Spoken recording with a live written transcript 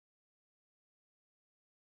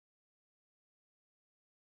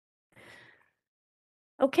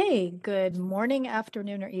Okay, good morning,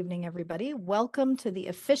 afternoon, or evening, everybody. Welcome to the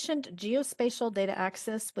Efficient Geospatial Data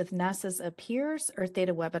Access with NASA's AppEEARS Earth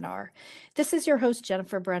Data webinar. This is your host,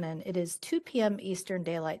 Jennifer Brennan. It is 2 p.m. Eastern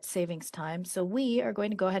Daylight Savings Time, so we are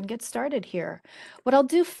going to go ahead and get started here. What I'll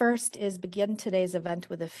do first is begin today's event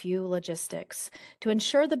with a few logistics. To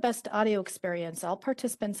ensure the best audio experience, all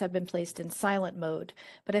participants have been placed in silent mode,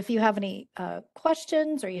 but if you have any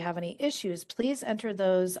questions or you have any issues, please enter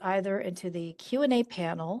those either into the Q&A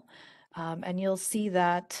panel, and you'll see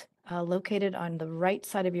that located on the right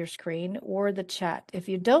side of your screen, or the chat. If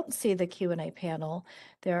you don't see the Q&A panel,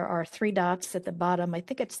 there are 3 dots at the bottom. I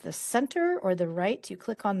think it's the center or the right. You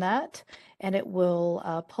click on that and it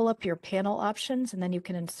will pull up your panel options, and then you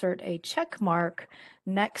can insert a check mark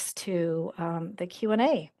next to the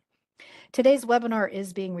Q&A. Today's webinar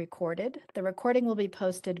is being recorded. The recording will be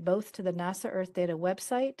posted both to the NASA Earth Data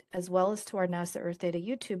website as well as to our NASA Earth Data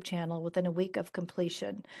YouTube channel within a week of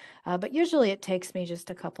completion. But usually it takes me just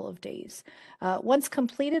a couple of days. Once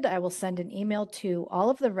completed, I will send an email to all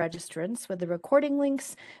of the registrants with the recording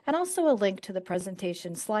links and also a link to the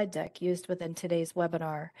presentation slide deck used within today's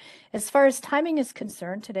webinar. As far as timing is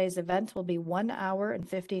concerned, today's event will be 1 hour and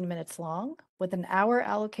 15 minutes long, with an hour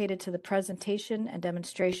allocated to the presentation and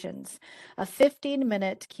demonstrations. A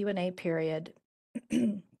 15-minute Q&A period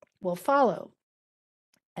will follow.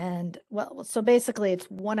 And well, so basically it's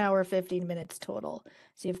 1 hour, 15 minutes total.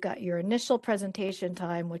 So you've got your initial presentation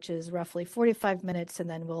time, which is roughly 45 minutes, and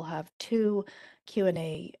then we'll have 2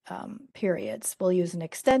 Q&A periods. We'll use an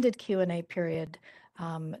extended Q&A period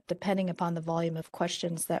depending upon the volume of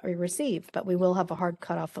questions that we receive, but we will have a hard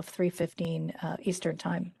cutoff of 3:15 Eastern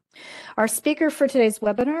Time. Our speaker for today's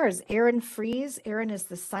webinar is Aaron Fries. Aaron is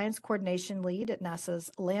the Science Coordination Lead at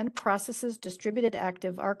NASA's Land Processes Distributed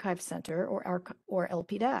Active Archive Center, or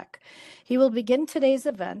LPDAC. He will begin today's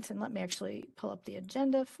event, and let me actually pull up the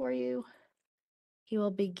agenda for you. He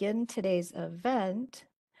will begin today's event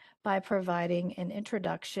by providing an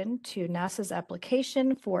introduction to NASA's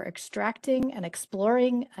application for extracting and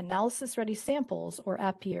exploring analysis-ready samples, or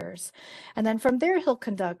AppEARS. And then from there, he'll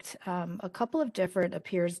conduct a couple of different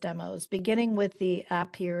AppEARS demos, beginning with the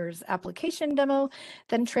AppEARS application demo,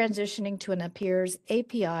 then transitioning to an AppEARS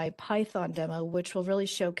API Python demo, which will really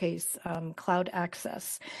showcase cloud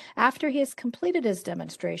access. After he has completed his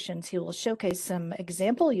demonstrations, he will showcase some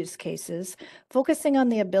example use cases, focusing on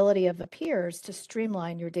the ability of AppEARS to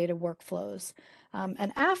streamline your data workflows.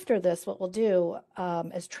 And after this, what we'll do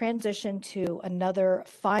is transition to another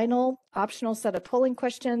final optional set of polling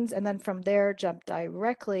questions, and then from there, jump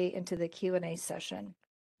directly into the Q&A session.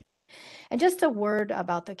 And just a word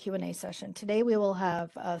about the Q&A session. Today, we will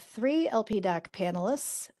have 3 LPDAC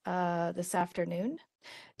panelists this afternoon.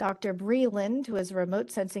 Dr. Bree Lind, who is a remote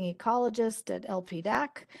sensing ecologist at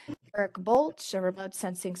LPDAC, Eric Bolch, a remote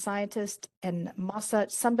sensing scientist, and Masa,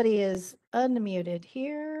 somebody is unmuted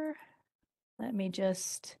here. Let me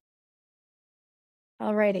just,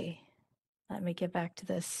 alrighty, let me get back to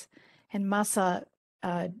this. And Masa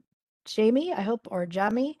Jamie, I hope, or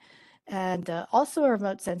Jami, and also a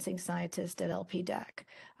remote sensing scientist at LPDAC.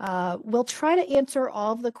 We'll try to answer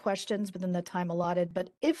all of the questions within the time allotted, but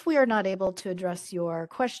if we are not able to address your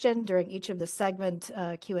question during each of the segment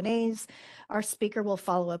Q&As, our speaker will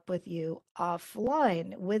follow up with you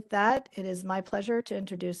offline. With that, it is my pleasure to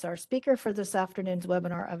introduce our speaker for this afternoon's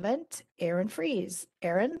webinar event, Aaron Fries.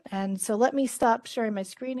 Aaron, and so let me stop sharing my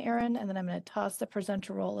screen, Aaron, and then I'm going to toss the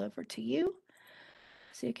presenter role over to you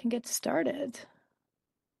so you can get started.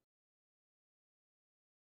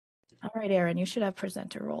 All right, Aaron, you should have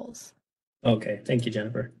presenter roles. Okay, thank you,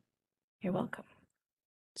 Jennifer. You're welcome.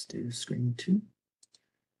 Let's do screen 2.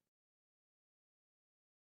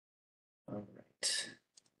 All right.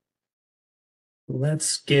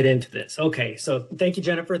 Let's get into this. Okay, so thank you,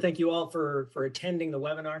 Jennifer. Thank you all for attending the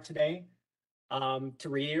webinar today. To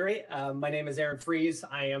reiterate, my name is Aaron Fries.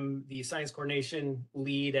 I am the Science Coordination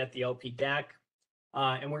Lead at the LPDAC.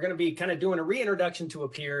 And we're going to be kind of doing a reintroduction to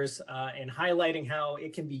AppEARS and highlighting how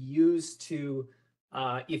it can be used to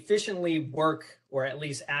efficiently work, or at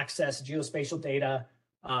least access, geospatial data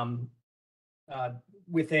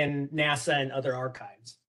within NASA and other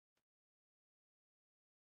archives.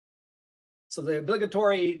 So the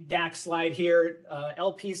obligatory DAAC slide here,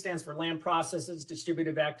 LP stands for Land Processes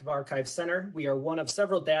Distributed Active Archive Center. We are one of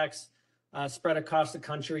several DAACs spread across the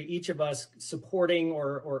country, each of us supporting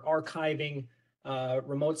or archiving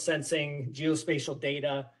remote sensing geospatial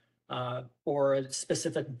data for a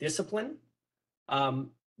specific discipline.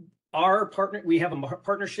 We have a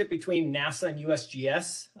partnership between NASA and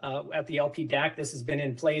USGS at the LPDAC. This has been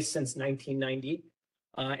in place since 1990.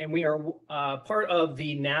 And we are part of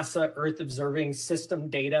the NASA Earth Observing System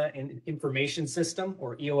Data and Information System,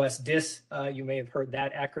 or EOS-DIS. You may have heard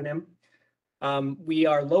that acronym. We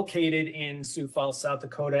are located in Sioux Falls, South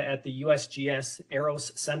Dakota at the USGS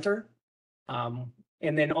Aeros Center. And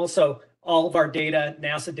then also all of our data,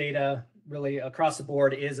 NASA data, really across the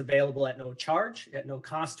board is available at no charge, at no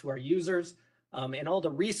cost to our users. And all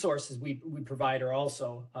the resources we provide are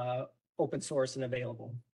also open source and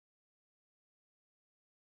available.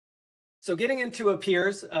 So getting into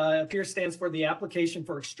AppEEARS, AppEEARS stands for the Application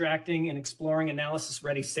for Extracting and Exploring Analysis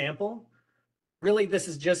Ready Sample. Really, this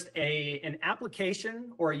is just an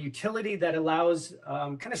application or a utility that allows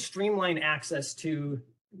kind of streamlined access to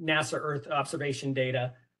NASA Earth observation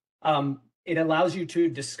data. It allows you to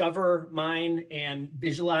discover, mine, and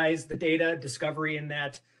visualize the data. Discovery in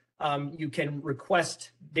that you can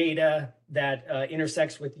request data that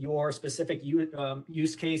intersects with your specific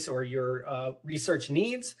use case or your research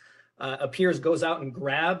needs. AppEEARS goes out and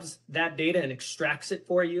grabs that data and extracts it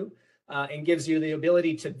for you and gives you the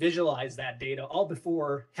ability to visualize that data all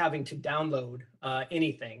before having to download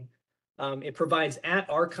anything. It provides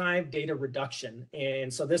at-archive data reduction.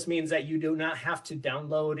 And so this means that you do not have to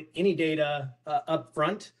download any data up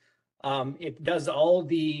front. It does all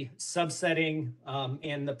the subsetting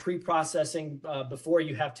and the pre-processing before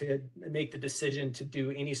you have to make the decision to do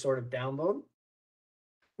any sort of download.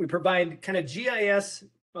 We provide kind of GIS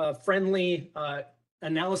friendly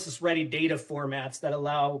analysis ready data formats that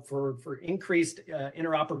allow for increased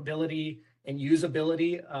interoperability and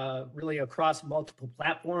usability really across multiple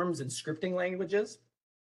platforms and scripting languages.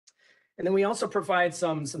 And then we also provide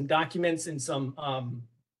some documents and some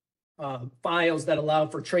files that allow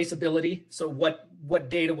for traceability. So what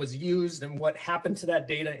data was used and what happened to that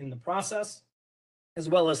data in the process, as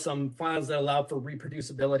well as some files that allow for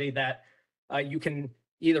reproducibility that you can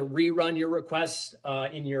either rerun your requests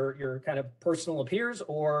in your kind of personal AppEEARS,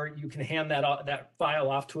 or you can hand that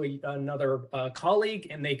file off to another colleague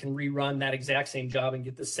and they can rerun that exact same job and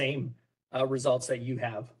get the same results that you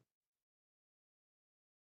have.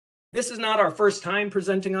 This is not our first time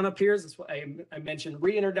presenting on AppEEARS. That's what I mentioned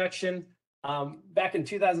reintroduction. Back in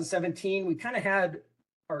 2017, we kind of had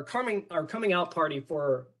our coming out party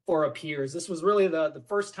for AppEEARS. This was really the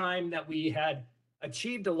first time that we had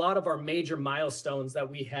achieved a lot of our major milestones that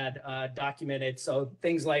we had documented. So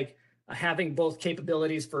things like having both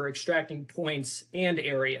capabilities for extracting points and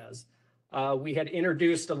areas. We had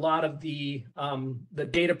introduced a lot of the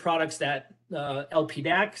data products that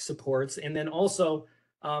DAAC supports, and then also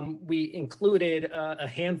we included a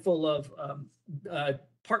handful of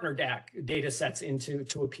partner DAAC data sets into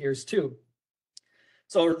AppEEARS too.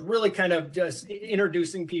 So really kind of just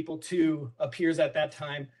introducing people to AppEEARS at that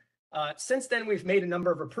time. Since then, we've made a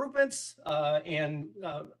number of improvements, and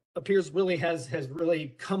AppEEARS really has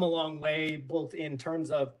really come a long way, both in terms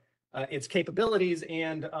of its capabilities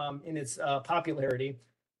and in its popularity.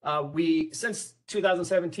 Since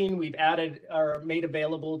 2017, we've added or made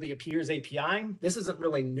available the AppEEARS API. This isn't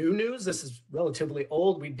really new news. This is relatively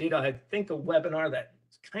old. We did, I think, a webinar that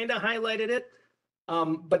kind of highlighted it,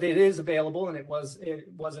 but it is available, and it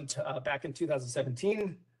wasn't back in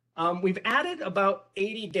 2017. We've added about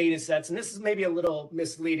 80 data sets, and this is maybe a little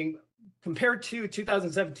misleading. Compared to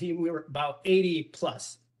 2017, we were about 80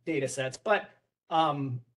 plus data sets, but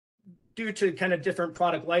due to kind of different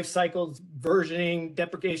product life cycles, versioning,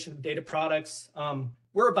 deprecation of data products,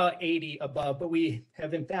 we're about 80 above, but we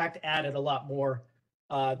have in fact added a lot more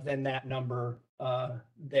than that number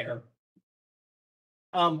there.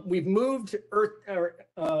 We've moved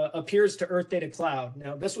AppEEARS to Earth Data Cloud.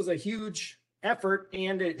 Now, this was a huge effort,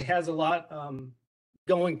 and it has a lot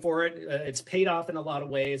going for it. It's paid off in a lot of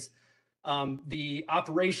ways. The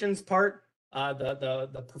operations part,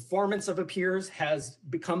 the performance of AppEEARS has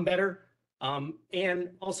become better. And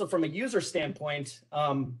also from a user standpoint,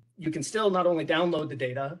 you can still not only download the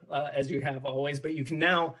data as you have always, but you can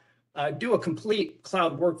now do a complete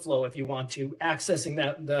cloud workflow if you want to, accessing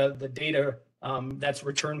the data that's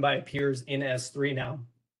returned by AppEEARS in S3 now.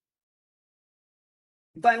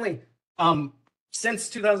 Finally, since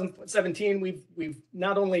 2017, we've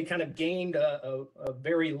not only kind of gained a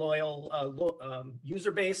very loyal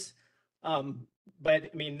user base, but I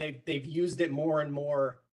mean they've used it more and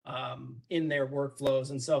more in their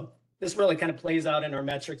workflows, and so this really kind of plays out in our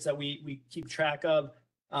metrics that we keep track of.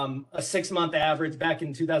 A 6-month average back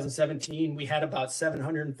in 2017, we had about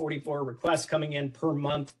 744 requests coming in per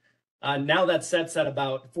month. Now that sets at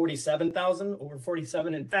about 47,000, over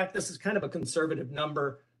 47. In fact, this is kind of a conservative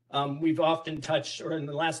number. We've often touched, or in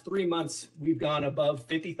the last 3 months, we've gone above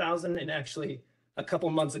 50,000, and actually a couple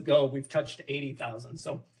months ago, we've touched 80,000.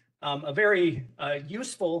 So a very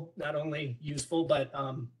useful, not only useful, but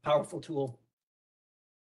powerful tool.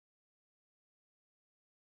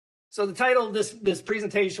 So the title of this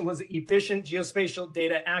presentation was Efficient Geospatial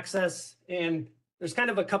Data Access. And there's kind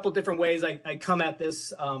of a couple different ways I come at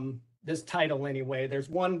this, this title anyway. There's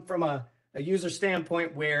one from a user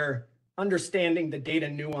standpoint where understanding the data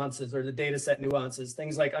nuances or the data set nuances,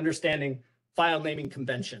 things like understanding file naming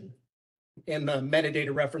convention and the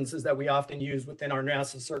metadata references that we often use within our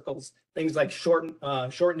NASA circles, things like short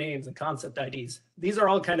names and concept IDs. These are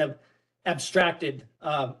all kind of abstracted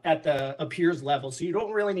at the AppEEARS level. So you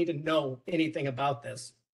don't really need to know anything about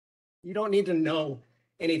this. You don't need to know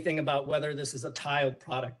anything about whether this is a tiled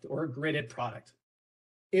product or a gridded product.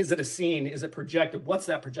 Is it a scene? Is it projected? What's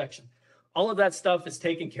that projection? All of that stuff is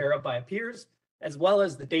taken care of by AppEEARS, as well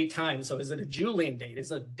as the date time. So is it a Julian date?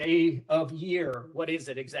 Is it a day of year? What is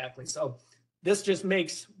it exactly? So this just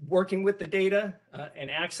makes working with the data and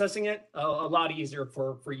accessing it a lot easier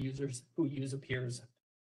for users who use AppEEARS.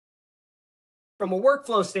 From a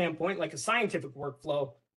workflow standpoint, like a scientific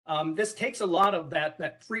workflow, this takes a lot of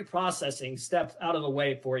that pre-processing steps out of the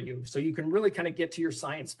way for you. So you can really kind of get to your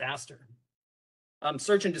science faster.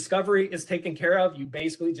 Search and discovery is taken care of. You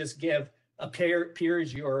basically just give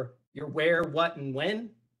AppEEARS your where, what, and when,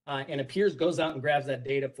 and AppEEARS goes out and grabs that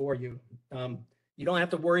data for you. You don't have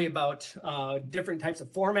to worry about different types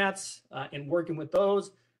of formats and working with those.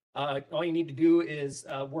 All you need to do is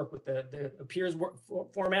work with the AppEEARS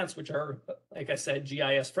formats, which are, like I said,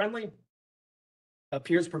 GIS friendly.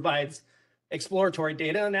 AppEEARS provides exploratory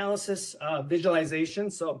data analysis, visualization.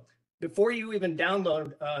 So before you even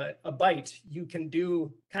download a byte, you can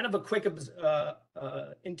do kind of a quick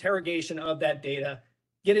interrogation of that data,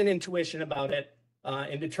 get an intuition about it,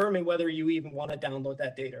 and determine whether you even want to download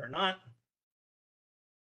that data or not.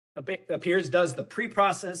 AppEEARS does the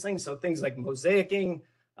pre-processing, so things like mosaicing,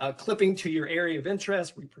 clipping to your area of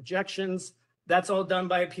interest, reprojections, that's all done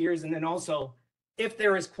by AppEEARS. And then also, if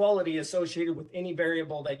there is quality associated with any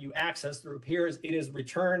variable that you access through AppEEARS, it is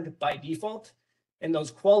returned by default. And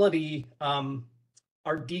those quality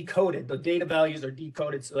are decoded. The data values are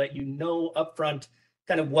decoded so that you know upfront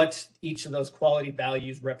kind of what each of those quality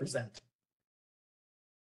values represent.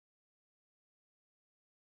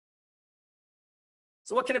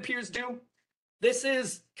 So what can AppEEARS do? This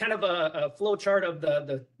is kind of a flow chart of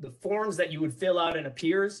the forms that you would fill out in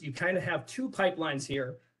AppEEARS. You kind of have two pipelines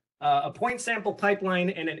here, a point sample pipeline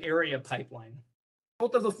and an area pipeline.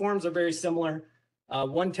 Both of the forms are very similar.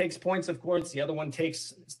 One takes points, of course. The other one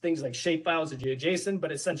takes things like shapefiles or GeoJSON,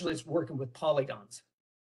 but essentially it's working with polygons.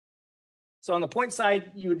 So on the point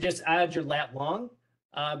side, you would just add your lat long,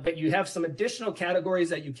 but you have some additional categories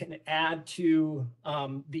that you can add to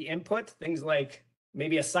the input, things like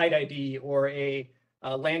maybe a site ID or a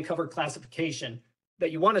land cover classification that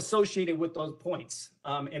you want associated with those points.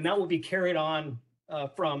 And that will be carried on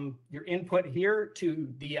from your input here to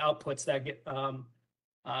the outputs that get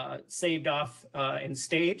saved off and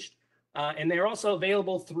staged. And they're also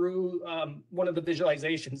available through one of the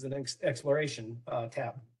visualizations and exploration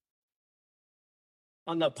tab.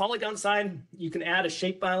 On the polygon side, you can add a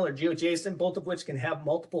shapefile or GeoJSON, both of which can have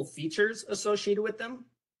multiple features associated with them.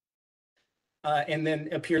 And then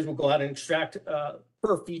AppEEARS will go out and extract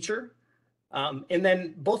per feature. And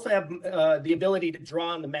then both have the ability to draw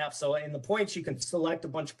on the map. So in the points, you can select a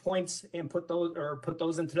bunch of points and put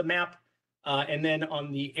those into the map. And then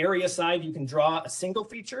on the area side, you can draw a single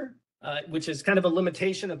feature, which is kind of a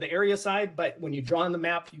limitation of the area side. But when you draw on the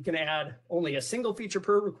map, you can add only a single feature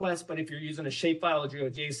per request. But if you're using a shapefile or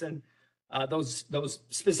GeoJSON, those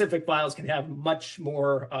specific files can have much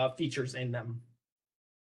more features in them.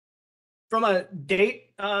 From a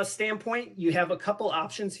date standpoint, you have a couple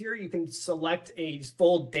options here. You can select a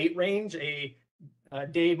full date range, a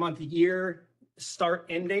day, month, year, start,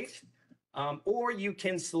 end date. Or you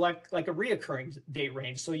can select like a reoccurring date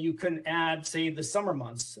range. So you can add, say, the summer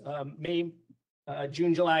months, May,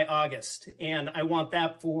 June, July, August. And I want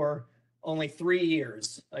that for only 3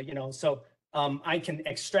 years, so I can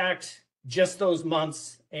extract just those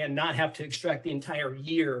months and not have to extract the entire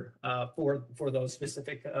year for those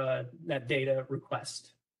specific net data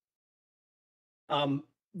requests.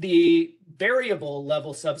 The variable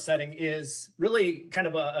level subsetting is really kind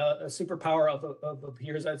of a superpower of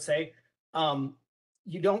AppEEARS, I'd say.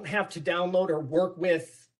 You don't have to download or work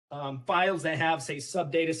with files that have, say,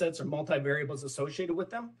 sub-data sets or multi-variables associated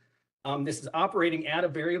with them. This is operating at a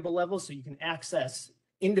variable level, so you can access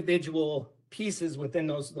individual pieces within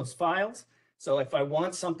those files. So if I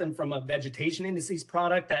want something from a vegetation indices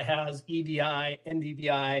product that has EVI,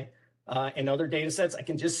 NDVI, and other data sets, I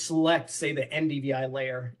can just select, say, the NDVI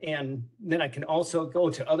layer. And then I can also go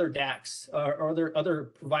to other DAACs or other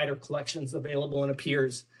provider collections available in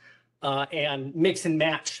AppEARS and mix and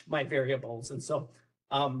match my variables. And so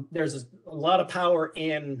there's a lot of power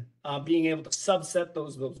in being able to subset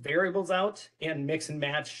those variables out and mix and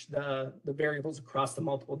match the variables across the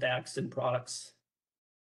multiple DAACs and products.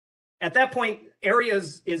 At that point,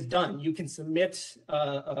 AppEEARS is done. You can submit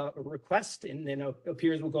a request, and then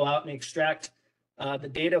AppEEARS will go out and extract the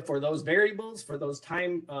data for those variables, for those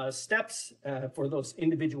time steps, for those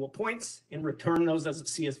individual points, and return those as a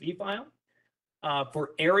CSV file.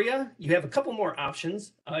 For area, you have a couple more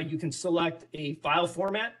options. You can select a file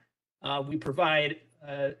format. We provide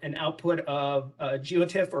an output of a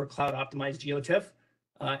GeoTIFF or a cloud-optimized GeoTIFF,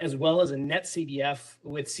 as well as a NetCDF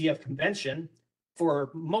with CF convention.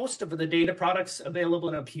 For most of the data products available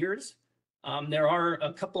in AppEARS, there are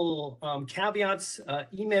a couple caveats.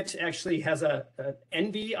 EMIT actually has an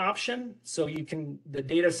NV option, so you can, the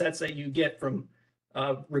data sets that you get from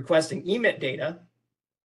requesting EMIT data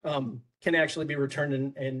can actually be returned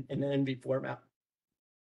in an NV format.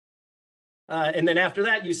 And then after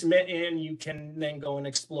that, you submit and you can then go and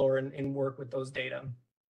explore and work with those data.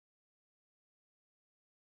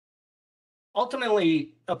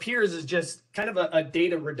 Ultimately, AppEARS is just kind of a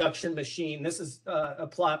data reduction machine. This is a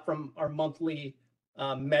plot from our monthly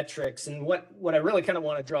metrics. And what I really kind of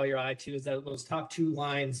want to draw your eye to is that those top two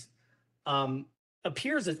lines.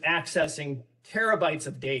 AppEARS is accessing terabytes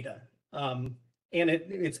of data. And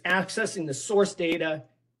it's accessing the source data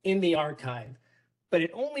in the archive, but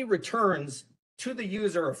it only returns to the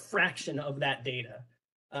user a fraction of that data.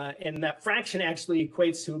 And that fraction actually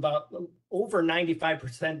equates to about over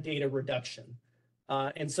 95% data reduction.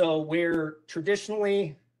 And so where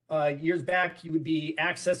traditionally years back, you would be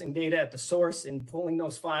accessing data at the source and pulling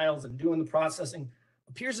those files and doing the processing,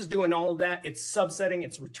 AppEARS is doing all of that. It's subsetting,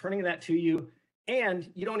 it's returning that to you. And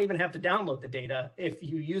you don't even have to download the data. If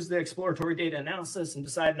you use the exploratory data analysis and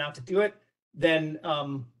decide not to do it, then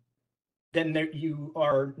you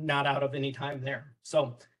are not out of any time there.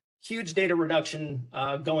 So huge data reduction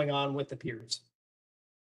going on with AppEARS.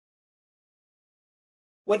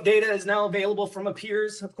 What data is now available from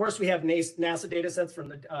AppEARS? Of course, we have NASA data sets from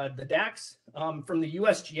the DAACs. From the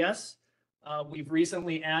USGS, we've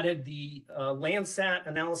recently added the Landsat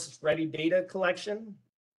Analysis Ready Data Collection,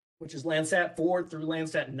 which is Landsat 4 through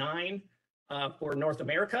Landsat 9 for North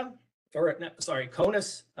America, or sorry,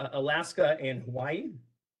 CONUS, Alaska, and Hawaii.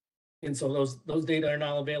 And so those data are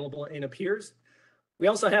now available in AppEARS. We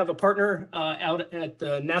also have a partner out at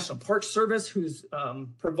the National Park Service who's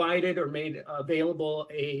provided or made available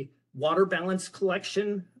a water balance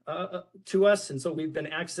collection to us. And so we've been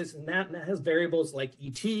accessing that, and that has variables like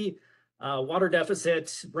ET, water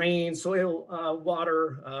deficit, rain, soil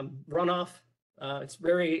water, runoff. It's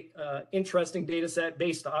very interesting data set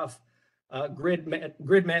based off grid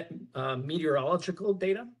meteorological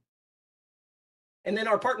data. And then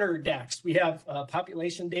our partner DAACs, we have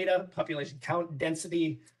population data, population count,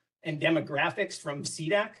 density, and demographics from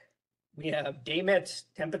CDAC. We have DAMIT,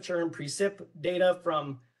 temperature and precip data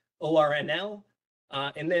from ORNL.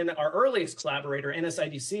 And then our earliest collaborator,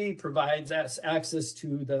 NSIDC, provides us access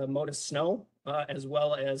to the MODIS snow, as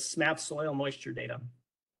well as SMAP soil moisture data.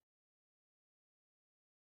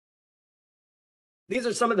 These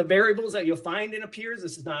are some of the variables that you'll find in AppEARS.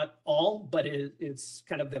 This is not all, but it's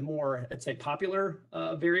kind of the more, I'd say, popular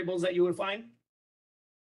variables that you would find.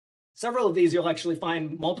 Several of these you'll actually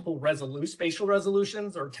find multiple spatial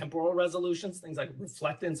resolutions or temporal resolutions. Things like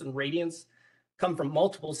reflectance and radiance come from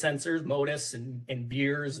multiple sensors, MODIS and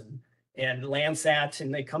BEERS and Landsat,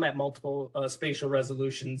 and they come at multiple spatial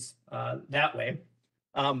resolutions that way.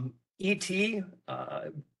 ET,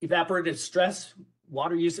 evaporative stress,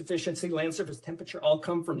 water use efficiency, land surface temperature, all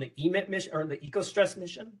come from the EMIT mission or the EcoStress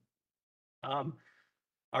mission.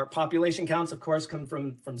 Our population counts, of course, come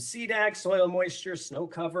from CDAC, soil moisture, snow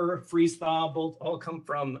cover, freeze thaw, both all come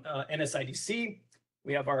from NSIDC.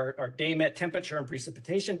 We have our DAMIT temperature and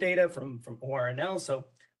precipitation data from ORNL. So,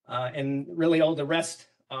 and really all the rest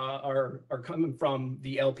are coming from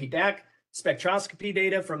the LPDAC. Spectroscopy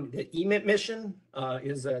data from the EMIT mission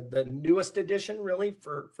is the newest addition, really,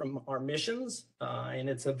 from our missions. And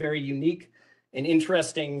it's a very unique and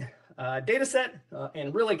interesting data set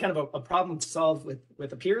and really kind of a problem to solve with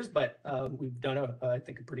AppEARS, but we've done, I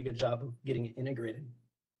think, a pretty good job of getting it integrated.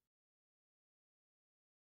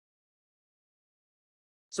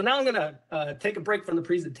 So now I'm going to take a break from the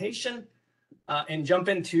presentation and jump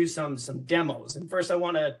into some demos. And first, I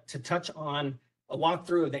want to touch on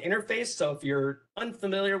walkthrough of the interface. So if you're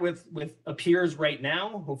unfamiliar with AppEARS right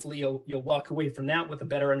now, hopefully you'll walk away from that with a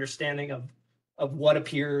better understanding of what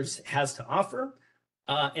AppEARS has to offer.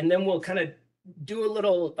 And then we'll kind of do a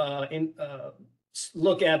little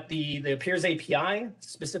look at the AppEARS API,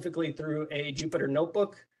 specifically through a Jupyter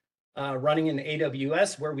notebook running in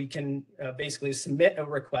AWS, where we can basically submit a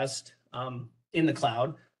request in the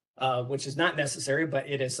cloud, which is not necessary, but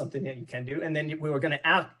it is something that you can do. And then we were going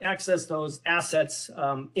to access those assets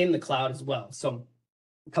in the cloud as well. So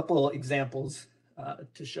a couple examples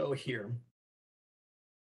to show here.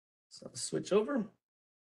 So I'll switch over.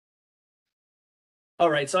 All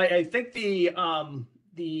right, so I think the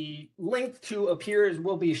link to AppEARS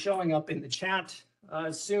will be showing up in the chat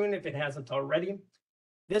soon if it hasn't already.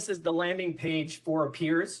 This is the landing page for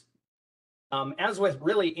AppEARS. As with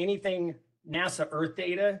really anything NASA Earth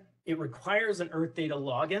data, it requires an Earth data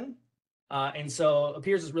login. And so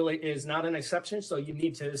AppEARS is not an exception. So you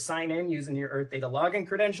need to sign in using your Earth data login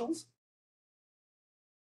credentials.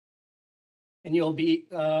 And you'll be,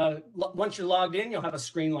 once you're logged in, you'll have a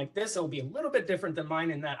screen like this. It'll be a little bit different than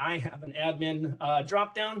mine in that I have an admin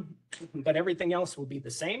dropdown, but everything else will be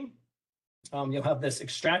the same. You'll have this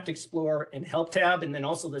extract, explore, and help tab, and then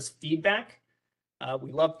also this feedback.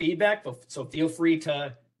 We love feedback, so feel free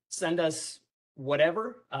to send us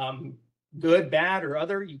whatever, good, bad, or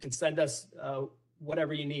other. You can send us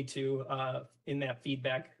whatever you need to in that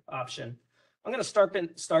feedback option. I'm going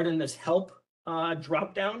to start in this help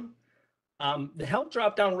dropdown. The help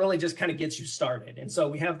dropdown really just kind of gets you started. And so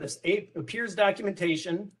we have this AppEARS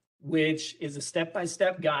documentation, which is a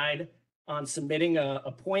step-by-step guide on submitting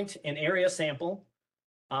a point and area sample.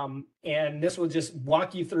 And this will just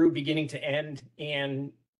walk you through beginning to end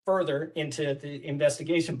and further into the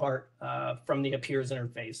investigation part from the AppEARS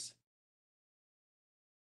interface.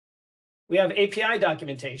 We have API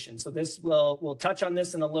documentation. So this we'll touch on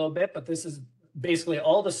this in a little bit, but this is basically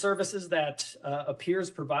all the services that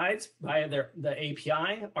AppEARS provides via the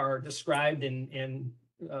API are described in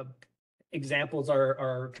examples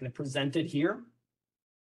are kind of presented here.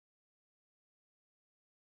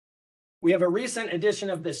 We have a recent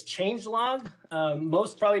edition of this changelog.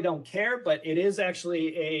 Most probably don't care, but it is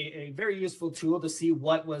actually a very useful tool to see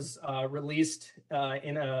what was released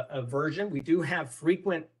in a version. We do have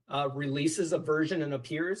frequent releases of version in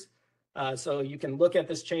AppEARS. So you can look at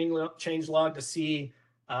this changelog to see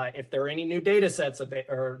if there are any new data sets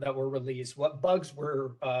that were released, what bugs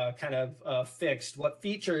were kind of fixed, what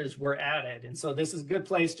features were added. And so this is a good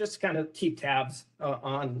place just to kind of keep tabs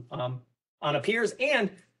on AppEARS.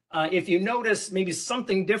 And if you notice maybe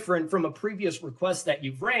something different from a previous request that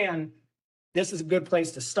you've ran, this is a good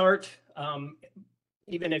place to start.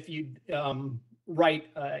 Even if you write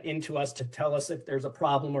into us to tell us if there's a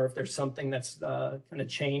problem or if there's something that's kind of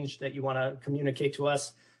changed that you want to communicate to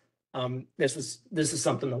us, this is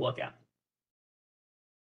something to look at.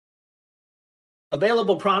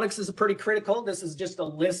 Available products is pretty critical. This is just a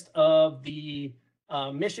list of the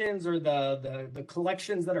missions or the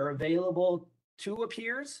collections that are available to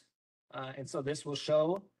AppEARS. And so this will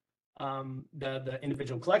show the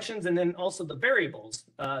individual collections and then also the variables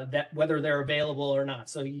that whether they're available or not.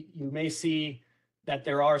 So you may see that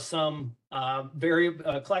there are some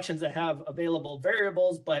collections that have available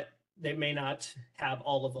variables, but they may not have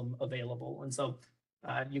all of them available. And so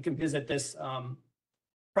you can visit this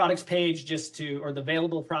products page or the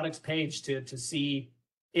available products page to see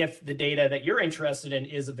if the data that you're interested in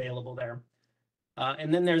is available there.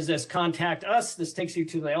 And then there's this contact us. This takes you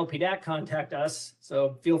to the LPDAAC contact us.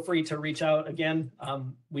 So feel free to reach out again.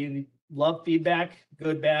 We love feedback,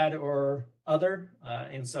 good, bad, or other.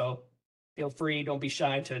 And so feel free, don't be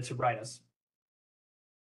shy to write us.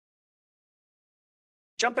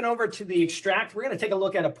 Jumping over to the extract, we're going to take a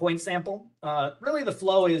look at a point sample. Really, the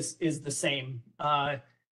flow is the same.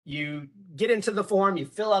 You get into the form, you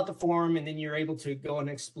fill out the form, and then you're able to go and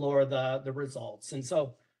explore the results. And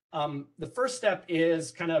so the first step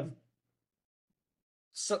is kind of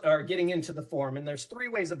getting into the form, and there's 3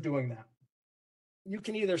 ways of doing that. You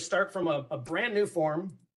can either start from a brand new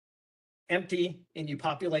form, empty, and you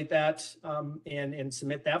populate that and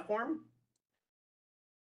submit that form.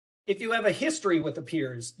 If you have a history with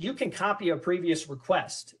AppEARS, you can copy a previous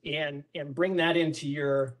request and bring that into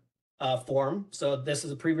your form. So this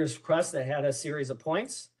is a previous request that had a series of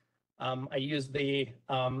points. I used the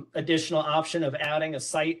additional option of adding a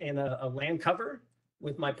site and a land cover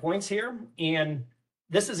with my points here. And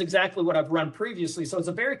this is exactly what I've run previously. So it's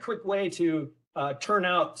a very quick way to turn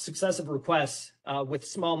out successive requests with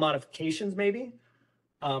small modifications maybe.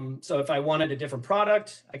 So if I wanted a different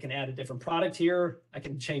product, I can add a different product here. I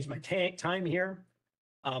can change my time here.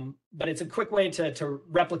 But it's a quick way to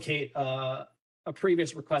replicate a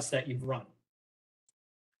previous request that you've run.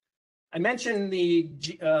 I mentioned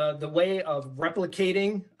the way of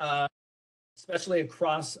replicating, especially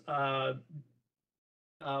across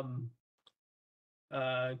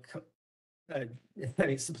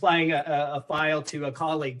supplying a file to a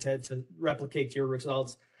colleague to replicate your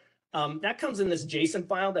results. That comes in this JSON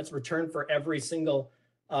file that's returned for every single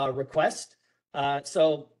request.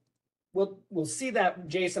 So we'll see that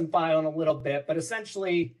JSON file in a little bit, but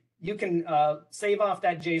essentially you can save off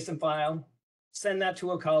that JSON file, send that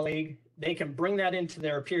to a colleague. They can bring that into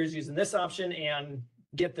their AppEEARS using this option and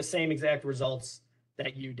get the same exact results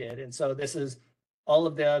that you did. And so this is all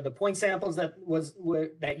of the point samples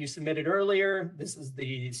that you submitted earlier. This is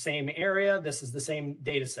the same area. This is the same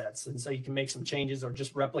data sets. And so you can make some changes or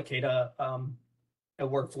just replicate a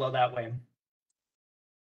workflow that way.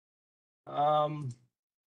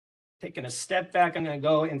 Taking a step back, I'm going to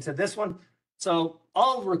go into this one. So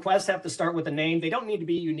all requests have to start with a name. They don't need to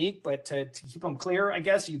be unique, but to keep them clear, I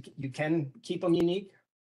guess you can keep them unique.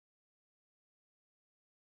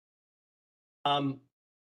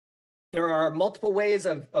 There are multiple ways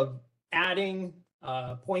of adding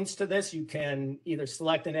points to this. You can either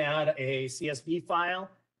select and add a CSV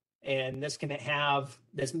file, and this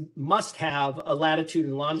must have a latitude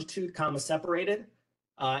and longitude, comma separated.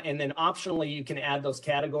 And then optionally, you can add those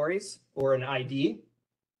categories or an ID.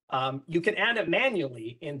 You can add it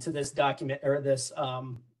manually into this document or this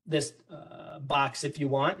box if you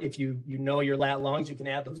want. If you know your lat longs, you can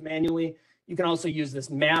add those manually. You can also use this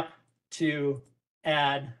map to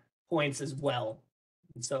add points as well.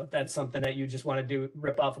 And so if that's something that you just want to do,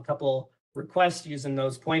 rip off a couple requests using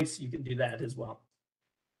those points, you can do that as well.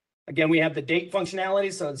 Again, we have the date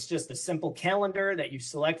functionality. So it's just a simple calendar that you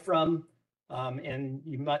select from. And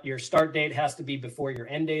your start date has to be before your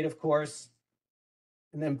end date, of course.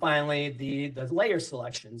 And then finally, the layer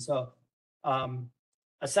selection. So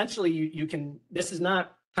essentially, you can, this is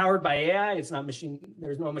not powered by AI. It's not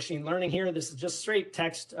there's no machine learning here. This is just straight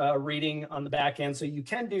text reading on the back end. So you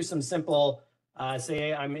can do some simple,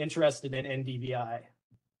 say I'm interested in NDVI.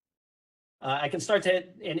 I can start to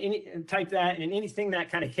type that, and anything that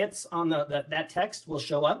kind of hits on that text will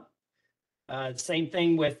show up. Same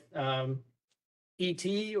thing with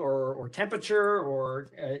ET or temperature or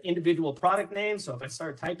individual product names. So if I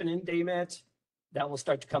start typing in DAMIT, that will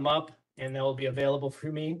start to come up and that will be available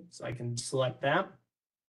for me. So I can select that.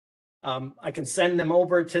 I can send them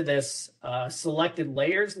over to this selected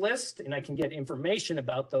layers list, and I can get information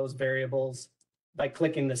about those variables by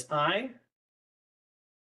clicking this I.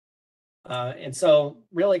 And so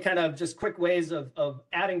really kind of just quick ways of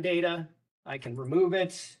adding data. I can remove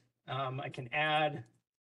it. I can add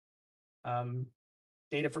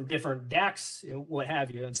data from different DAACs, what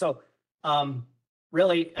have you. And so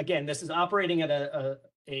really, again, this is operating at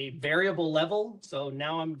a variable level. So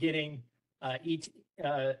now I'm getting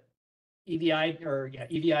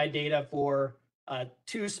EVI data for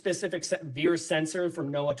two specific VIR sensors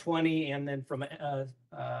from NOAA 20 and then from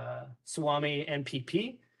Swami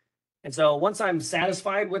NPP. And so once I'm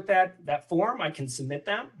satisfied with that form, I can submit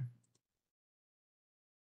that.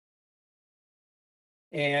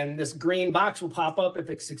 And this green box will pop up if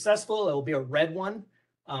it's successful. It will be a red one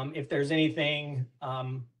if there's anything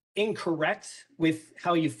incorrect with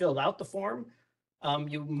how you filled out the form.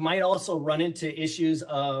 You might also run into issues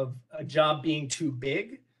of a job being too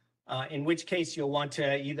big, in which case you'll want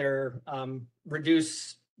to either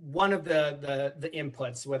reduce one of the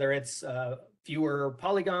inputs, whether it's fewer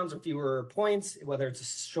polygons or fewer points, whether it's a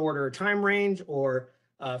shorter time range or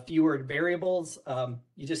fewer variables.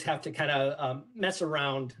 You just have to kind of mess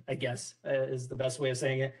around, I guess, is the best way of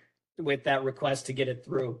saying it, with that request to get it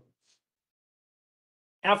through.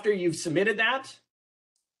 After you've submitted that,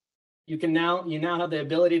 you now have the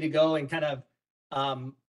ability to go and kind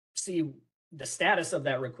of see the status of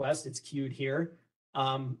that request. It's queued here.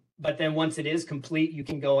 But then once it is complete, you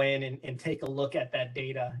can go in and take a look at that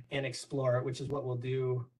data and explore it, which is what we'll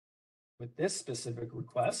do with this specific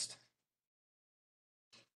request.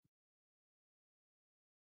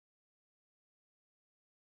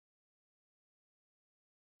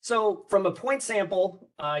 So from a point sample,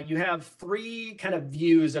 you have three kind of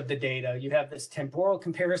views of the data. You have this temporal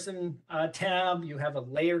comparison tab, you have a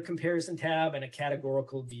layer comparison tab, and a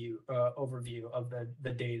categorical view overview of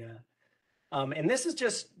the data. And this is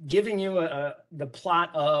just giving you the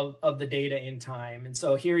plot of the data in time. And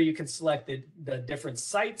so here you can select the different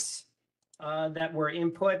sites that were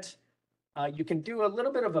input. You can do a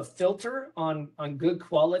little bit of a filter on good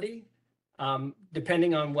quality,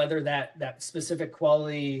 depending on whether that specific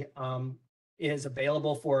quality is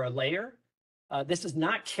available for a layer. This is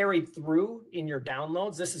not carried through in your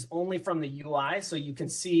downloads. This is only from the UI, so you can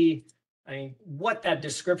see what that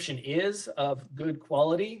description is of good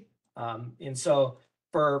quality. And so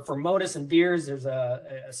for Modis and Beers, there's a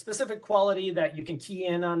specific quality that you can key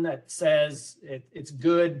in on that says it's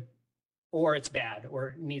good or it's bad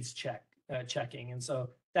or needs checking. And so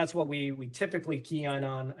that's what we typically key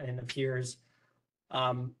on in AppEEARS.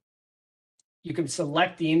 You can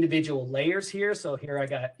select the individual layers here. So here I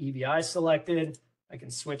got EVI selected. I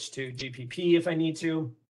can switch to GPP if I need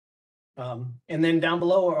to. And then down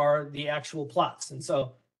below are the actual plots. And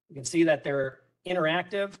so you can see that they're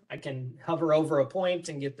interactive. I can hover over a point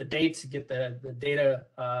and get the dates, get the data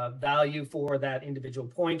value for that individual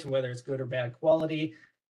point and whether it's good or bad quality.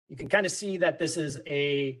 You can kind of see that this is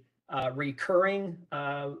a recurring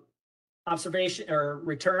observation or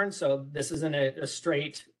return. So this isn't a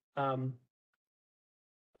straight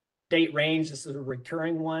date range. This is a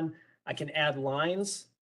recurring one. I can add lines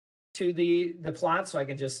to the plot, so I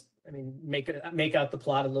can just make out the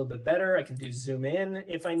plot a little bit better. I can do zoom in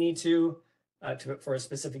if I need to for a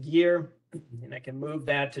specific year, and I can move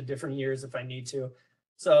that to different years if I need to.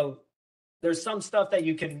 So there's some stuff that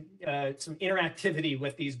you can some interactivity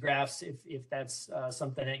with these graphs if that's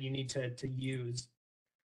something that you need to use.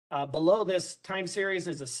 Below this time series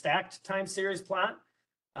is a stacked time series plot.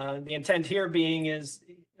 The intent here being is,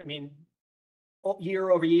 year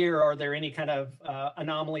over year, are there any kind of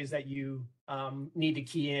anomalies that you need to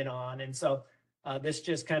key in on? And so this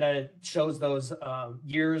just kind of shows those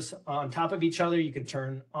years on top of each other. You can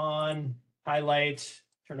turn on, highlight,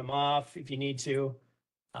 turn them off if you need to,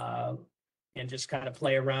 and just kind of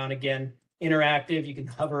play around. Again, interactive. You can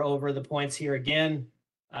hover over the points here again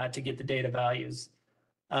to get the data values.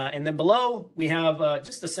 And then below, we have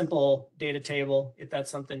just a simple data table, if that's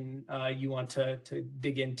something you want to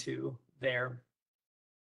dig into there.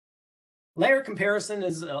 Layer comparison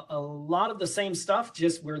is a lot of the same stuff,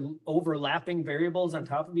 just we're overlapping variables on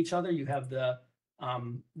top of each other. You have the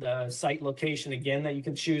site location again that you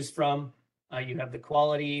can choose from. You have the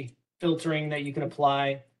quality filtering that you can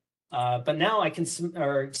apply. But now I can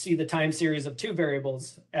see the time series of two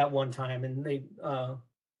variables at one time. And they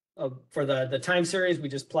for the time series, we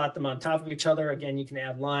just plot them on top of each other. Again, you can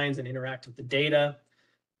add lines and interact with the data.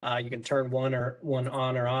 You can turn one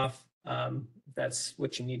on or off if that's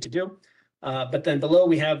what you need to do. But then below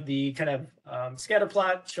we have the kind of scatter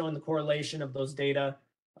plot showing the correlation of those data.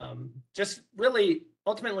 Just really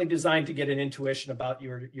ultimately designed to get an intuition about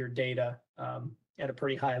your data at a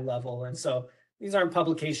pretty high level. And so these aren't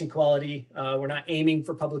publication quality. We're not aiming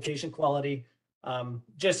for publication quality.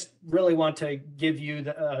 Just really want to give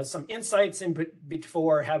you some insights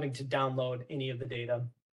before having to download any of the data.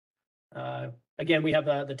 Again, we have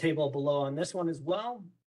the table below on this one as well.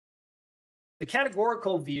 The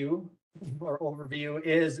categorical view or overview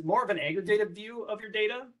is more of an aggregated view of your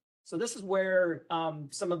data. So this is where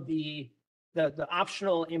some of the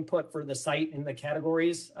optional input for the site and the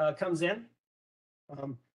categories comes in.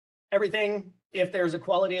 Everything, if there's a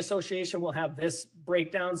quality association, will have this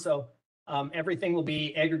breakdown. So everything will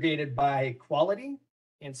be aggregated by quality.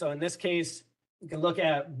 And so in this case, you can look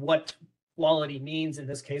at what quality means. In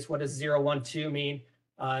this case, what does 0, 1, 2 mean?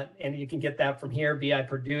 And you can get that from here. BI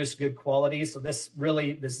produce good quality. So this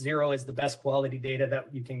 0 is the best quality data that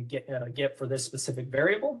you can get for this specific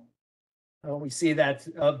variable. We see that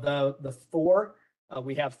of the 4,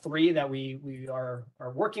 we have 3 that we are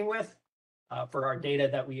working with for our data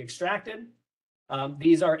that we extracted.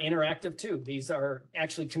 These are interactive too. These are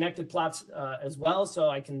actually connected plots as well. So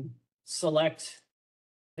I can select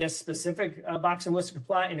this specific box and whisker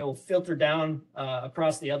plot, and it will filter down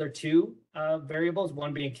across the other 2 variables,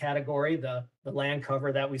 one being category, the land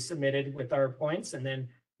cover that we submitted with our points, and then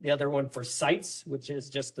the other one for sites, which is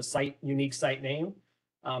just the unique site name.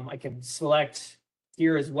 I can select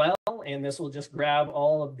here as well, and this will just grab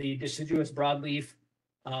all of the deciduous broadleaf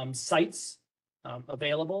sites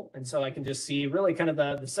available. And so I can just see really kind of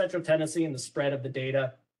the central tendency and the spread of the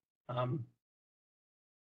data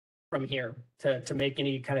from here to make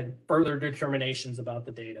any kind of further determinations about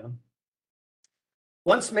the data.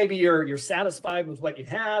 Once maybe you're satisfied with what you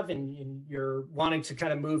have and you're wanting to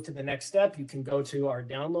kind of move to the next step, you can go to our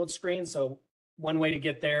download screen. So one way to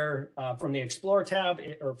get there from the Explorer tab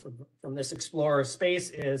or from this Explorer space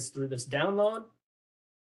is through this download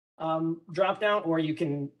drop down, or you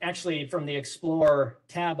can actually from the Explorer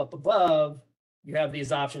tab up above, you have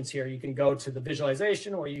these options here. You can go to the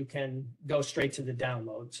visualization, or you can go straight to the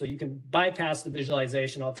download. So you can bypass the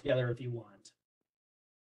visualization altogether if you want.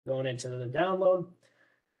 Going into the download.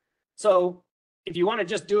 So if you want to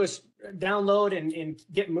just do a download and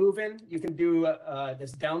get moving, you can do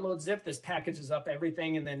this download zip. This packages up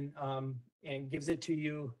everything and then and gives it to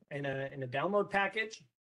you in a download package.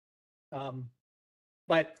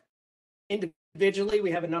 But individually,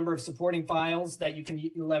 we have a number of supporting files that you can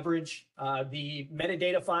leverage. The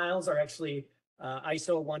metadata files are actually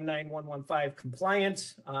ISO 19115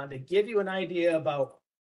 compliant. They give you an idea about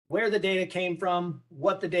where the data came from,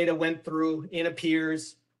 what the data went through in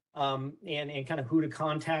AppEARS, and kind of who to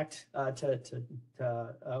contact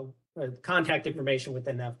contact information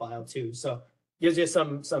within that file too. So gives you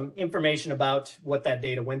some information about what that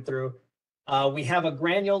data went through. We have a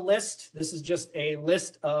granular list. This is just a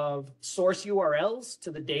list of source URLs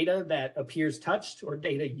to the data that AppEARS touched or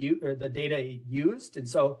the data used. And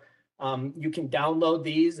so you can download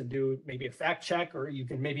these and do maybe a fact check, or you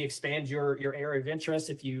can maybe expand your area of interest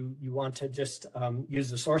if you want to just use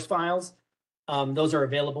the source files. Those are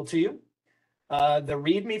available to you. The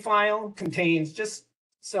README file contains just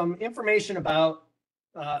some information about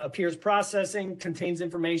AppEARS processing, contains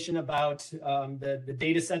information about the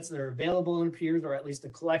data sets that are available in AppEARS, or at least the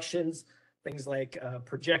collections, things like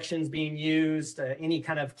projections being used, any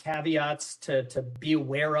kind of caveats to be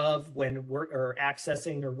aware of when we're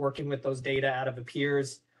accessing or working with those data out of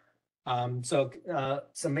AppEARS. So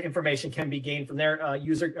some information can be gained from there.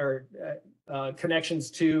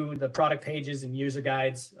 Connections to the product pages and user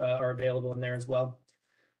guides are available in there as well.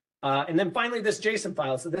 And then finally, this JSON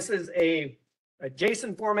file. So this is a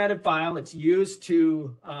JSON formatted file. It's used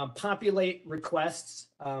to populate requests.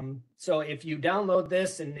 So if you download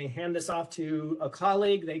this and they hand this off to a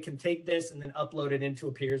colleague, they can take this and then upload it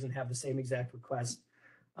into AppEARS and have the same exact request.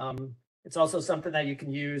 It's also something that you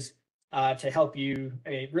can use to help you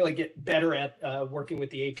really get better at working with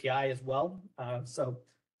the API as well. It's a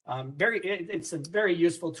very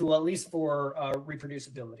useful tool, at least for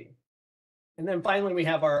reproducibility. And then finally, we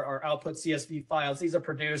have our output CSV files. These are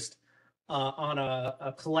produced on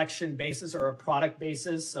a collection basis or a product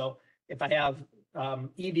basis. So if I have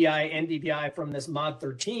EBI and DBI from this mod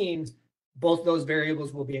 13, both those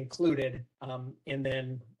variables will be included. And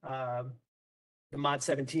then the mod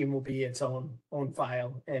 17 will be its own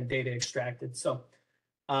file and data extracted. So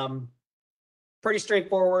pretty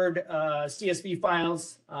straightforward CSV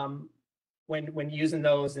files when using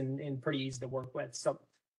those and pretty easy to work with. So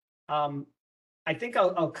I think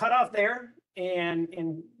I'll cut off there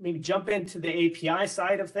and maybe jump into the API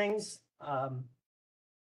side of things.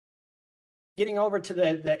 Getting over to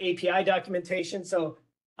the API documentation. So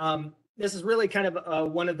this is really kind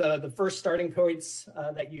of one of the first starting points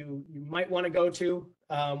that you might want to go to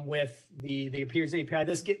with the AppEARS API.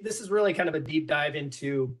 This is really kind of a deep dive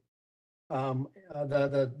into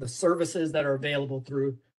the services that are available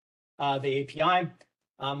through the API.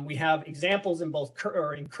 We have examples in both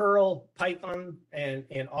curl, Python,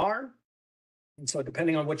 and R. And so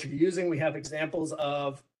depending on what you're using, we have examples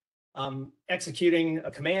of executing a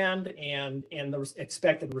command and the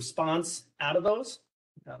expected response out of those.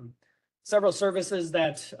 Several services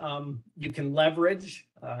that you can leverage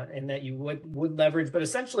and that you would leverage, but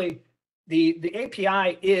essentially the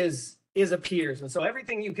API is AppEARS. And so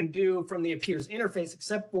everything you can do from the AppEARS interface,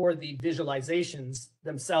 except for the visualizations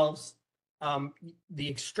themselves, the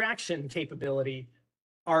extraction capability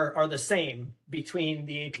are the same between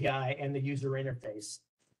the API and the user interface.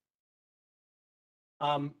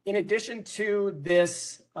 In addition to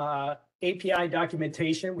this API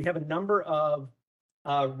documentation, we have a number of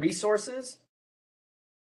resources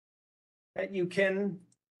that you can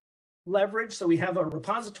leverage. So we have a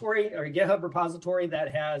repository or a GitHub repository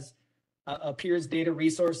that has AppEARS data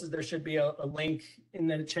resources. There should be a link in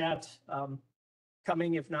the chat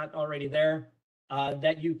coming, if not already there,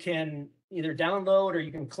 that you can either download or you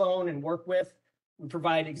can clone and work with. We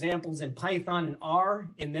provide examples in Python and R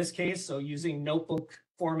in this case, so using notebook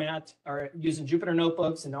format or using Jupyter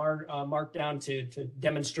notebooks and R Markdown to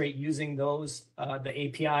demonstrate using those, the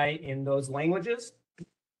API in those languages.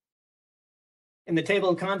 In the table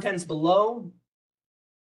of contents below,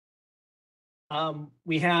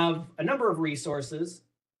 we have a number of resources.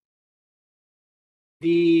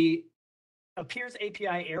 The AppEARS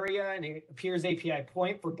API area and AppEARS API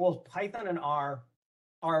point for both Python and R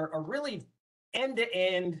are really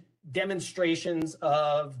end-to-end demonstrations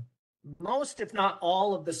of most, if not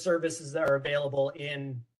all, of the services that are available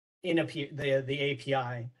in the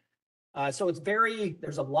API. So it's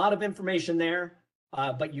there's a lot of information there,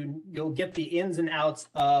 but you'll get the ins and outs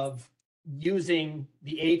of using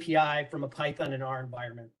the API from a Python and R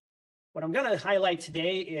environment. What I'm going to highlight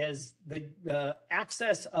today is the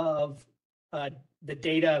access of the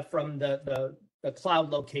data from the cloud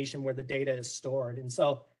location where the data is stored. And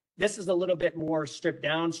so This is a little bit more stripped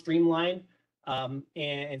down, streamlined.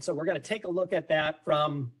 And so we're going to take a look at that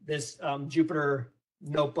from this Jupyter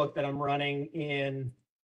notebook that I'm running in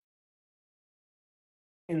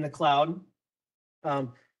the cloud.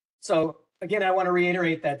 So again, I want to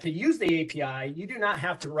reiterate that to use the API, you do not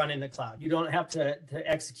have to run in the cloud. You don't have to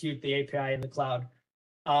execute the API in the cloud.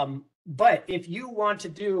 But if you want to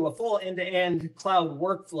do a full end-to-end cloud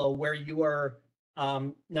workflow where you are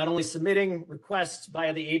not only submitting requests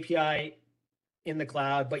via the API in the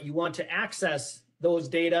cloud, but you want to access those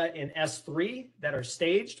data in S3 that are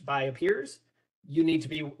staged by AppEARS, you need to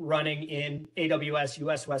be running in AWS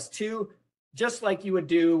US West 2, just like you would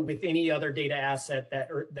do with any other data asset that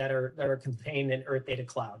are contained in Earth Data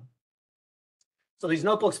Cloud. So these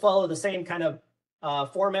notebooks follow the same kind of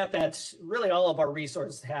format that really all of our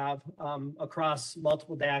resources have across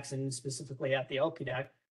multiple DAACs and specifically at the LP DAAC.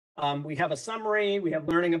 We have a summary, we have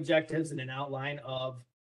learning objectives, and an outline of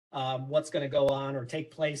what's going to go on or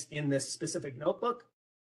take place in this specific notebook.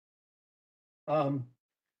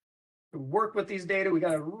 To work with these data, we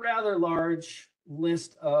got a rather large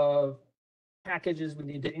list of packages we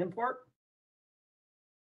need to import.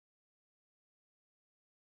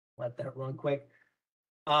 Let that run quick.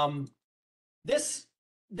 This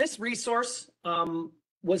resource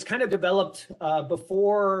was kind of developed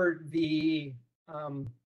before the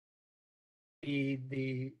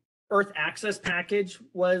Earth Access package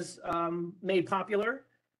was made popular.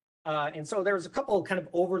 And so there's a couple kind of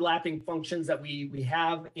overlapping functions that we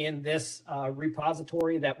have in this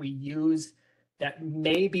repository that we use that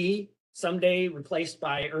may be someday replaced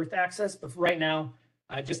by Earth Access. But for right now,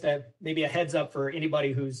 just maybe a heads up for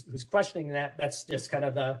anybody who's questioning that, that's just kind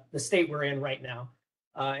of the state we're in right now.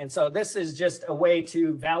 And so this is just a way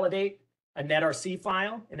to validate a netrc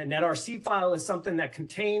file. And a netrc file is something that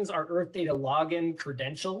contains our Earth Data login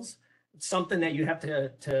credentials. It's something that you have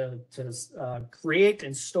to create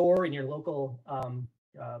and store in your local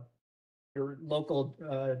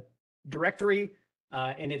directory,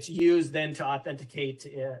 and it's used then to authenticate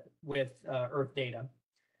with Earth Data.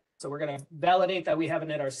 So we're going to validate that we have a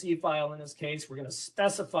netrc file in this case. We're going to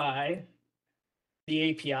specify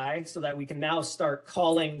the API so that we can now start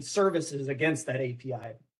calling services against that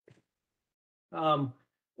API.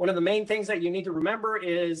 One of the main things that you need to remember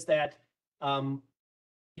is that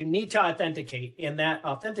you need to authenticate, and that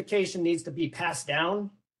authentication needs to be passed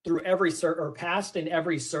down through every passed in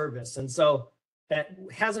every service. And so that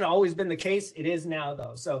hasn't always been the case. It is now,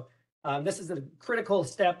 though. So this is a critical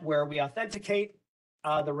step where we authenticate.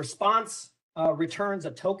 The response returns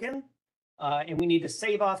a token, and we need to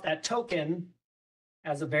save off that token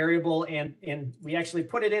as a variable, and we actually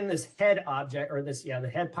put it in this head object, or this, the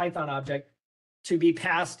head Python object, to be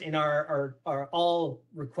passed in our all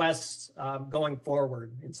requests going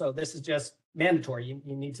forward. And so this is just mandatory.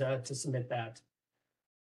 You need to submit that.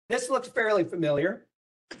 This looks fairly familiar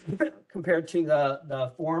compared to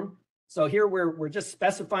the form. So here we're just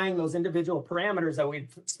specifying those individual parameters that we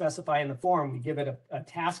specify in the form. We give it a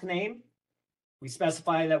task name. We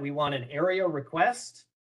specify that we want an area request.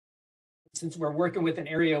 Since we're working with an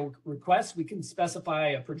area request, we can specify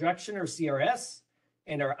a projection or CRS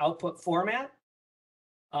and our output format.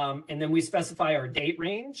 And then we specify our date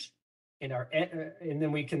range and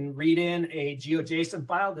then we can read in a GeoJSON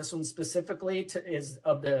file. This one specifically is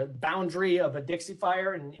of the boundary of a Dixie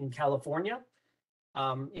fire in California.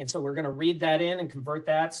 And so we're going to read that in and convert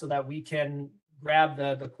that so that we can grab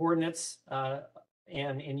the coordinates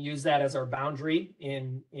and use that as our boundary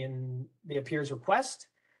in the AppEARS request.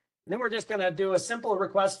 And then we're just going to do a simple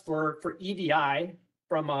request for EDI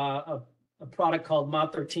from a product called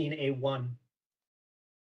Mod13A1.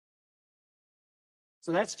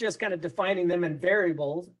 So that's just kind of defining them in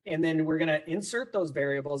variables. And then we're going to insert those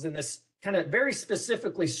variables in this kind of very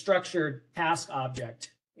specifically structured task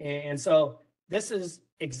object. And so this is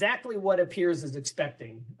exactly what AppEARS is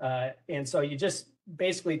expecting. And so you just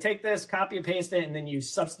basically take this, copy and paste it, and then you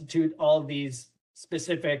substitute all of these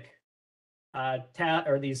specific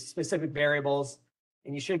these specific variables,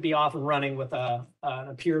 and you should be off and running with an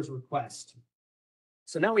AppEARS request.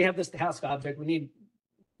 So now we have this task object. We need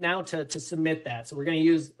now to submit that. So we're going to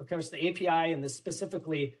use, of course, the API and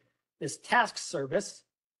specifically this task service.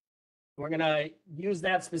 We're going to use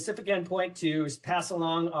that specific endpoint to pass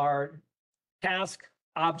along our task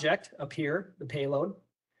object up here, the payload.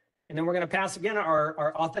 And then we're going to pass again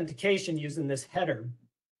our authentication using this header.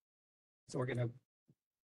 So we're going to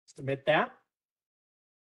submit that.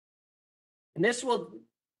 And this will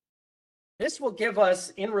give us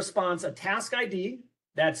in response a task ID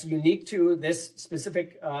that's unique to this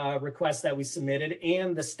specific request that we submitted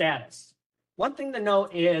and the status. One thing to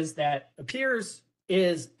note is that AppEARS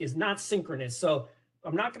is not synchronous. So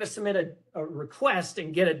I'm not going to submit a request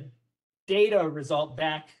and get a data result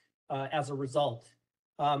back as a result.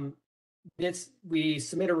 We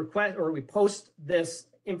submit a request, or we post this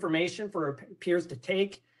information for peers to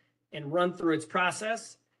take and run through its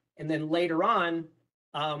process. And then later on,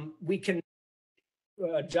 we can,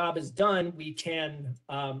 a job is done, we can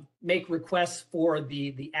make requests for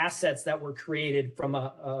the assets that were created from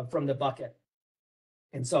the bucket.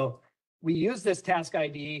 And so we use this task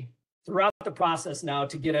ID throughout the process now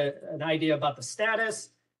to get an idea about the status,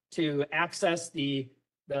 to access the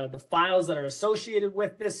files that are associated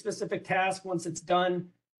with this specific task once it's done.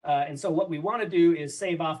 And so what we want to do is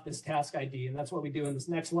save off this task ID, and that's what we do in this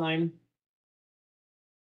next line.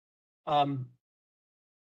 I'm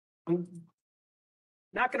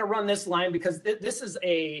not going to run this line because this is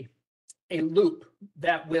a loop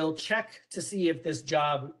that will check to see if this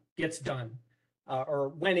job gets done or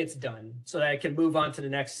when it's done, so that I can move on to the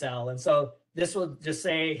next cell. And so this will just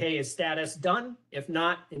say, hey, is status done? If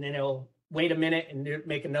not, and then it'll wait a minute and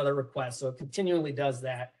make another request. So it continually does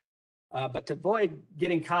that. But to avoid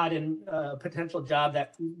getting caught in a potential job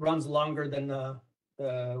that runs longer than the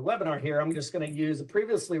webinar here, I'm just going to use a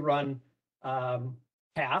previously run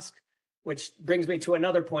task, which brings me to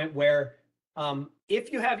another point where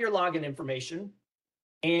if you have your login information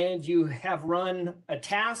and you have run a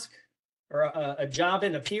task or a job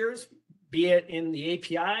in AppEARS, be it in the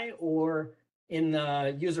API or in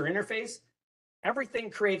the user interface, everything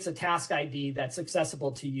creates a task ID that's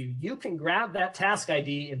accessible to you. You can grab that task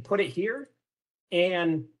ID and put it here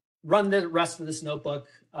and run the rest of this notebook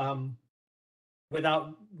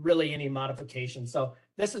without really any modification. So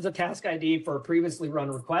this is a task ID for a previously run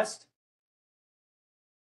request.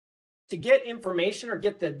 To get information or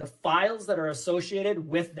get the files that are associated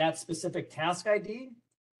with that specific task ID,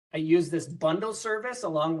 I use this bundle service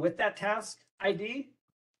along with that task ID.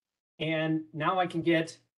 And now I can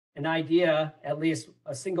get an idea, at least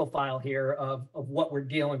a single file here of what we're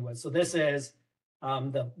dealing with. So this is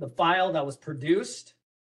the file that was produced.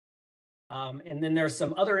 And then there's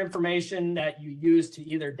some other information that you use to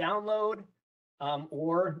either download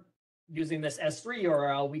or using this S3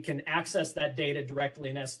 URL, we can access that data directly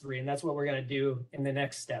in S3. And that's what we're going to do in the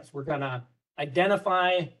next steps. We're going to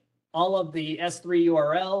identify all of the S3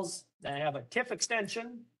 URLs that have a TIFF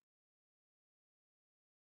extension.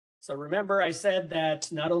 So remember, I said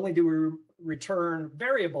that not only do we return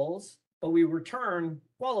variables, but we return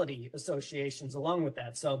quality associations along with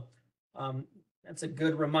that. So that's a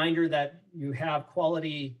good reminder that you have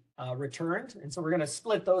quality returned. And so we're going to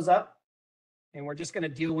split those up, and we're just going to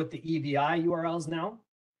deal with the EVI URLs now.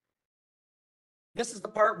 This is the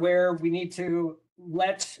part where we need to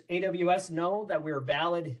let AWS know that we're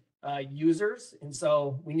valid users. And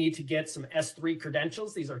so we need to get some S3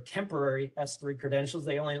 credentials. These are temporary S3 credentials.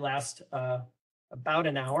 They only last about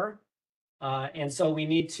an hour. And so we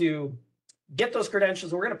need to get those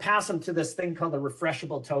credentials. We're going to pass them to this thing called the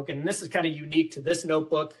refreshable token. And this is kind of unique to this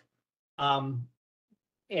notebook. And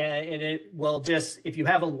it will just, if you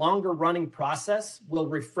have a longer running process, will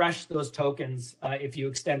refresh those tokens if you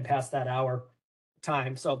extend past that hour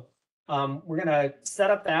time. So we're going to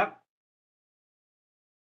set up that.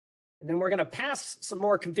 And then we're going to pass some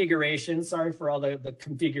more configuration. Sorry for all the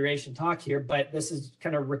configuration talk here, but this is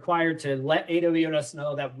kind of required to let AWS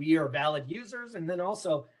know that we are valid users. And then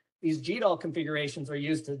also these GDAL configurations are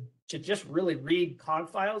used to just really read COG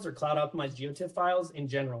files or cloud optimized GeoTIFF files in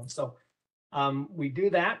general. So we do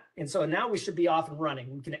that. And so now we should be off and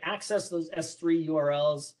running. We can access those S3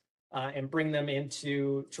 URLs and bring them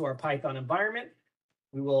into our Python environment.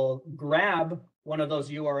 We will grab one of those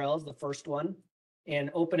URLs, the first one,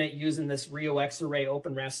 and open it using this RioXArray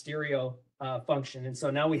Open Rasterio function. And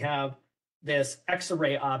so now we have this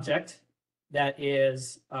XArray object that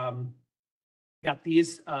is got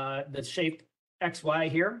these the shape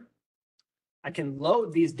XY here. I can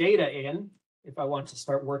load these data in if I want to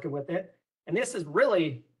start working with it. And this is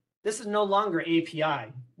no longer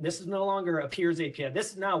API. This is no longer AppEARS API.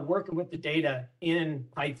 This is now working with the data in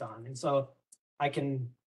Python. And so I can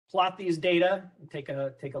plot these data and take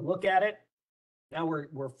a look at it. Now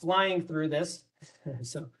we're flying through this.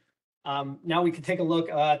 So now we can take a look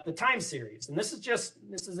at the time series. And this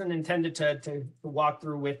isn't intended to walk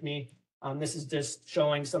through with me. This is just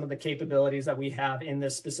showing some of the capabilities that we have in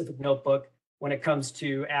this specific notebook when it comes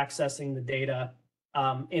to accessing the data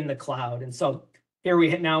in the cloud. And so here we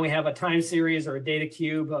have a time series or a data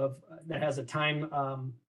cube that has a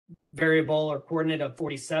time variable or coordinate of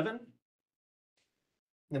 47. And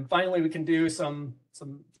then finally, we can do some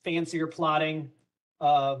fancier plotting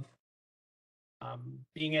of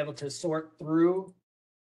being able to sort through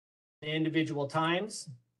the individual times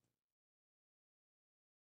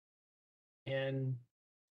and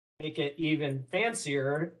make it even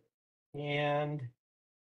fancier and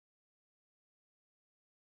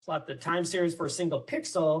plot the time series for a single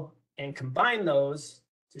pixel and combine those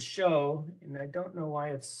to show, and I don't know why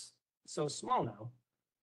it's so small now,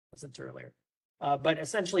 wasn't earlier. But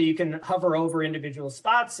essentially you can hover over individual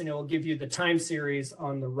spots and it will give you the time series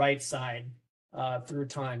on the right side through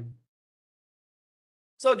time.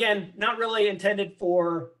 So again, not really intended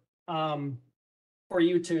for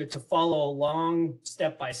you to follow along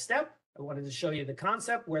step by step. I wanted to show you the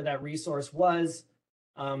concept, where that resource was,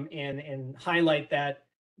 and highlight that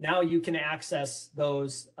now you can access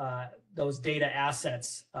those data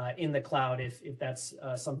assets in the cloud if that's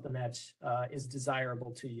something that is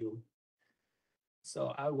desirable to you.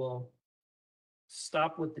 So I will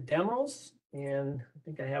stop with the demos, and I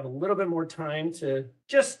think I have a little bit more time to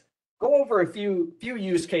just go over a few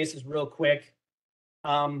use cases real quick.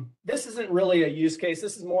 This isn't really a use case.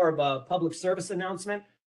 This is more of a public service announcement.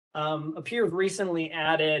 AppEEARS recently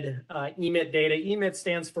added EMIT data. EMIT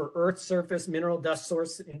stands for Earth Surface Mineral Dust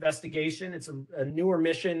Source Investigation. It's a newer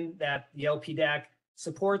mission that the DAAC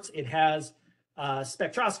supports. It has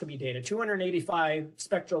spectroscopy data, 285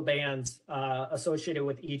 spectral bands associated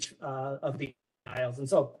with each of the tiles. And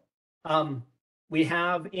so we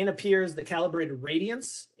have in AppEEARS the calibrated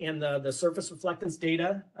radiance and the surface reflectance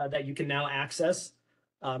data that you can now access.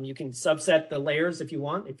 You can subset the layers if you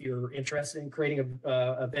want, if you're interested in creating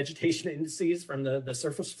a vegetation indices from the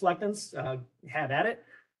surface reflectance, have at it.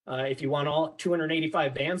 If you want all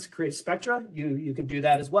 285 bands to create spectra, you can do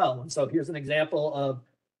that as well. And so here's an example of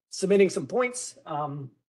submitting some points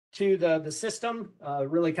to the system,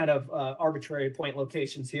 really kind of arbitrary point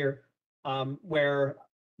locations here, where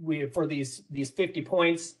for these 50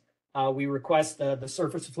 points, we request the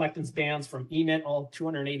surface reflectance bands from EMIT, all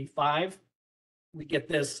 285. We get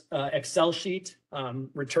this Excel sheet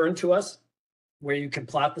returned to us where you can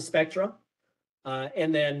plot the spectra.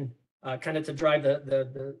 And then kind of to drive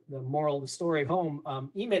the moral of the story home,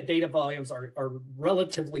 EMIT data volumes are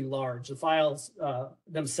relatively large. The files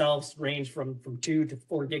themselves range from 2 to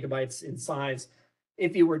 4 gigabytes in size.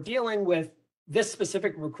 If you were dealing with this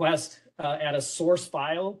specific request at a source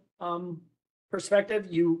file perspective,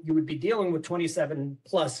 you would be dealing with 27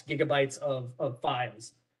 plus gigabytes of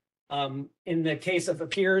files. In the case of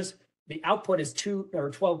AppEEARS, the output is 2 or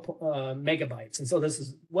 12 megabytes. And so this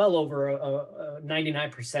is well over a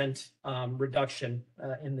 99% reduction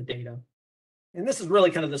in the data. And this is really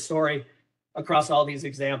kind of the story across all these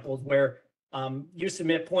examples where you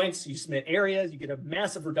submit points, you submit areas, you get a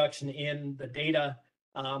massive reduction in the data,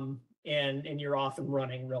 and you're off and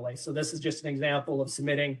running really. So this is just an example of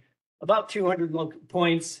submitting about 200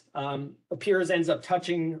 points. AppEEARS ends up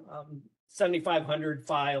touching 7,500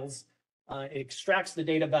 files. It extracts the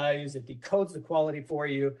data values, it decodes the quality for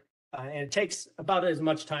you, and it takes about as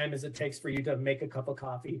much time as it takes for you to make a cup of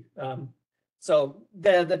coffee. So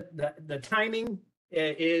the timing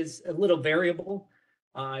is a little variable.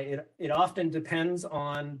 It often depends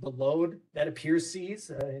on the load that AppEEARS sees,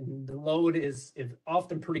 and the load is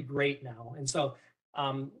often pretty great now. And so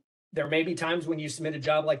there may be times when you submit a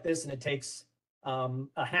job like this and it takes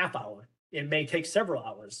a half hour. It may take several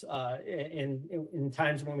hours in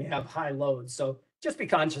times when we have high loads. So just be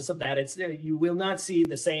conscious of that. You will not see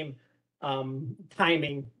the same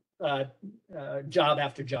timing job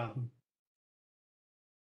after job.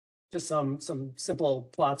 Just some simple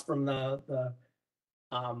plots from the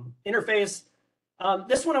interface.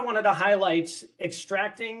 This one I wanted to highlight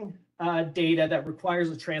extracting data that requires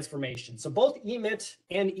a transformation. So both EMIT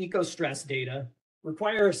and EcoStress data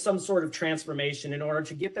require some sort of transformation in order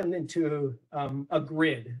to get them into a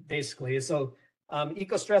grid, basically. So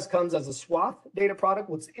EcoStress comes as a swath data product.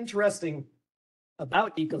 What's interesting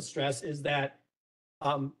about EcoStress is that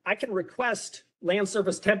I can request land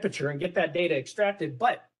surface temperature and get that data extracted,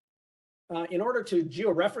 but in order to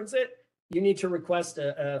georeference it, you need to request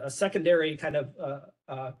a secondary kind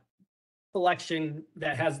of collection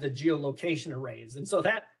that has the geolocation arrays. And so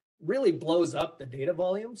that really blows up the data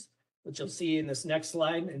volumes, which you'll see in this next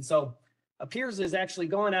slide. And so AppEEARS is actually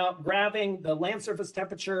going out, grabbing the land surface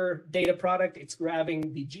temperature data product. It's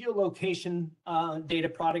grabbing the geolocation data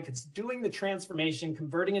product. It's doing the transformation,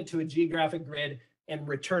 converting it to a geographic grid, and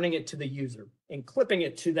returning it to the user and clipping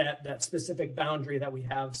it to that specific boundary that we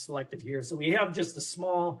have selected here. So we have just a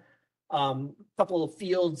small couple of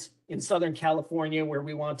fields in Southern California where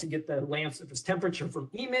we want to get the land surface temperature from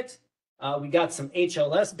EMIT. We got some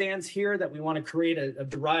HLS bands here that we want to create a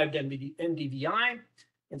derived NDVI.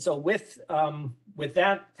 And so with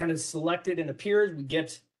that kind of selected in AppEEARS, we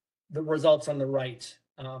get the results on the right.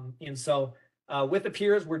 And so with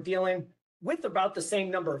AppEARS, we're dealing with about the same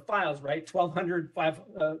number of files, right?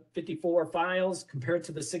 1,254 files compared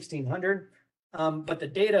to the 1,600. But the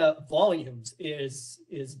data volumes is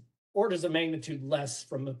orders of magnitude less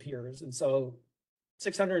from AppEARS. And so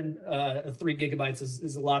 603 gigabytes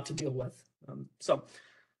is a lot to deal with.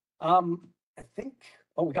 I think,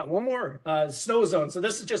 oh, we got one more, snow zone. So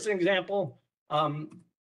this is just an example,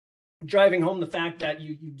 driving home the fact that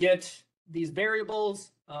you get these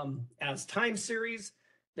variables as time series.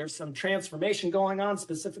 There's some transformation going on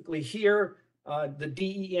specifically here. The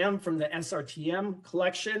DEM from the SRTM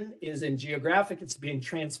collection is in geographic. It's being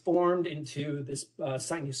transformed into this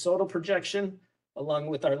sinusoidal projection along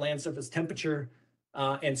with our land surface temperature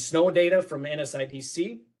and snow data from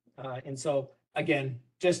NSIDC. And so again,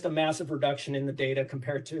 just a massive reduction in the data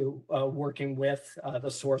compared to working with the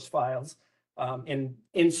source files and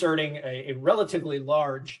inserting a relatively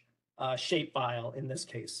large shape file in this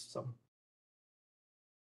case. So,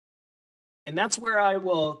 and that's where I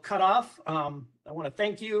will cut off. I want to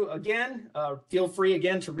thank you again. Feel free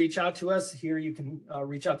again to reach out to us. Here you can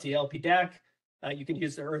reach out to the LP DAAC. You can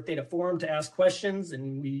use the Earth Data Forum to ask questions,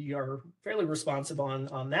 and we are fairly responsive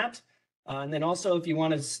on that. And then also, if you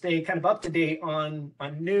want to stay kind of up to date on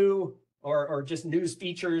new or just news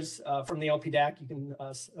features from the LP DAAC, you can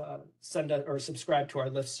send or subscribe to our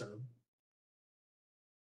listserv.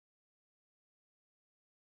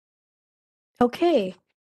 Okay.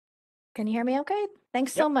 Can you hear me okay?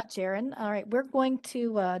 Thanks so Yep. much, Aaron. All right, we're going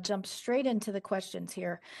to jump straight into the questions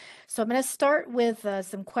here. So I'm going to start with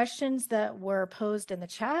some questions that were posed in the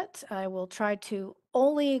chat. I will try to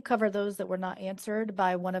only cover those that were not answered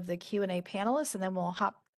by one of the Q&A panelists, and then we'll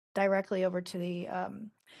hop directly over to the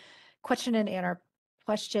question and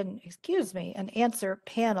answer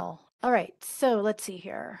panel. All right, so let's see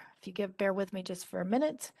here. If you bear with me just for a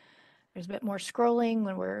minute. There's a bit more scrolling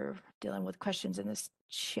when we're dealing with questions in this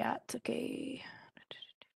chat. Okay.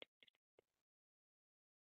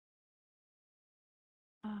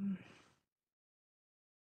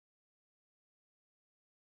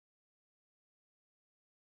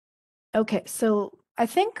 Okay, so I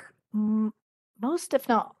think most, if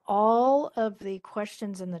not all, of the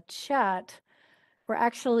questions in the chat were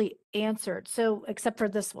actually answered. So, except for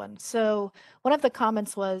this one. So, one of the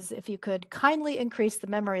comments was, if you could kindly increase the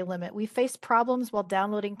memory limit. We face problems while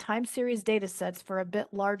downloading time series data sets for a bit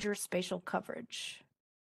larger spatial coverage.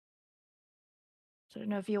 So, I don't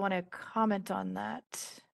know if you want to comment on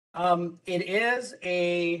that. It is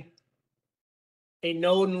a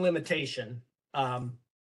known limitation,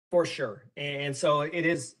 for sure. And so it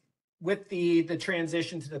is with the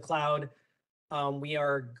transition to the cloud, we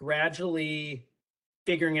are gradually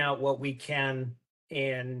figuring out what we can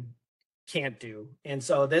and can't do. And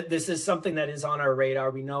so this is something that is on our radar.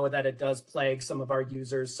 We know that it does plague some of our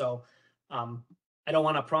users. So I don't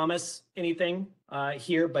want to promise anything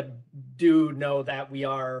here, but do know that we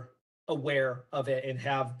are aware of it and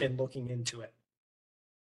have been looking into it.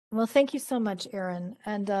 Well, thank you so much, Aaron.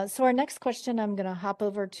 And so our next question, I'm going to hop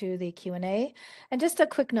over to the Q&A. And just a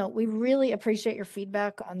quick note, we really appreciate your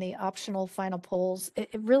feedback on the optional final polls. It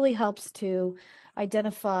really helps to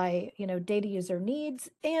identify, data user needs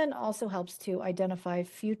and also helps to identify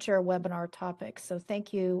future webinar topics. So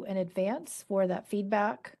thank you in advance for that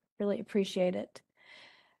feedback. Really appreciate it.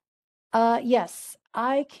 Yes,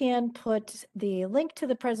 I can put the link to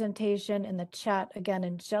the presentation in the chat again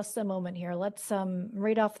in just a moment here. Let's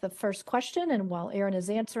read off the first question, and while Aaron is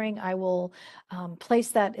answering, I will place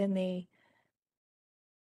that in the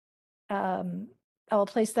I'll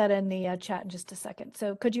place that in the chat in just a second.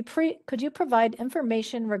 So could you provide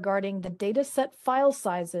information regarding the data set file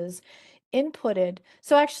sizes inputted?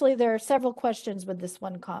 So actually there are several questions with this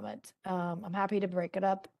one comment. I'm happy to break it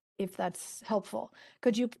up if that's helpful.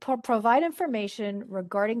 Could you provide information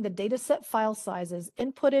regarding the dataset file sizes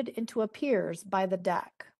inputted into AppEARS by the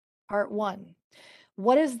DAAC? Part 1.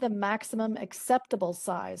 What is the maximum acceptable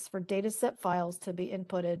size for dataset files to be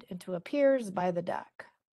inputted into AppEARS by the DAAC?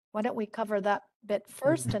 Why don't we cover that bit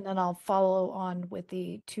first, and then I'll follow on with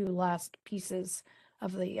the two last pieces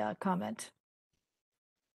of the comment.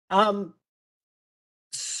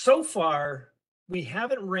 So far, we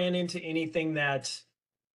haven't ran into anything that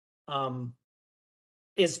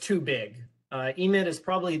is too big. EMIT is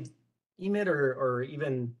probably EMIT or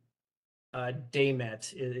even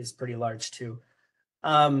DAMET is pretty large too.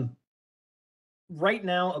 Right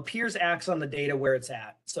now, AppEARS acts on the data where it's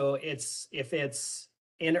at. So if it's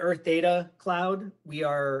in Earth Data Cloud,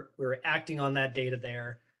 we're acting on that data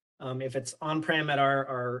there. If it's on-prem at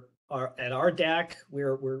our DAAC,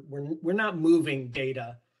 we're not moving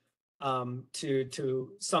data to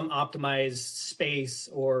some optimized space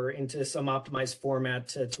or into some optimized format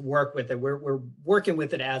to work with it. We're working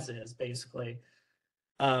with it as is, basically.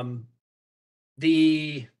 Our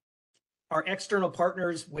external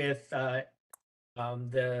partners with the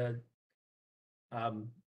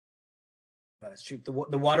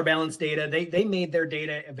water balance data, they made their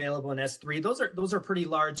data available in S3. Those are pretty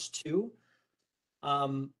large too.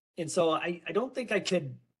 And so I don't think I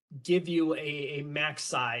could give you a max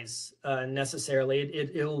size necessarily.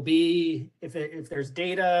 It will be if there's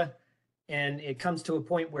data and it comes to a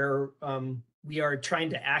point where we are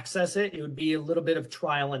trying to access it, it would be a little bit of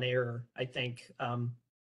trial and error, I think,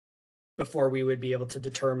 before we would be able to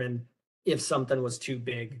determine if something was too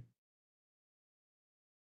big.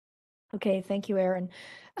 Okay, thank you, Aaron.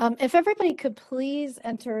 If everybody could please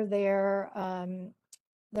enter their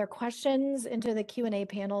questions into the Q&A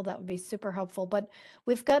panel, that would be super helpful. But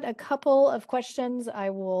we've got a couple of questions.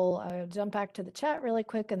 I will jump back to the chat really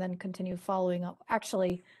quick and then continue following up.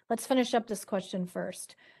 Actually, let's finish up this question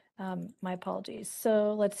first. My apologies.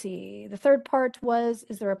 So let's see. The third part was,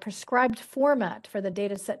 is there a prescribed format for the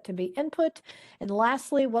data set to be input? And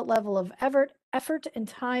lastly, what level of effort and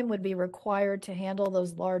time would be required to handle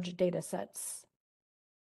those large data sets?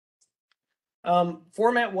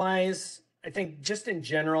 Format wise, I think just in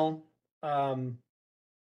general, my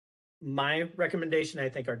recommendation, I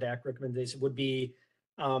think our DAAC recommendation would be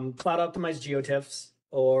cloud optimized GeoTIFFs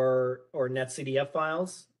or netcdf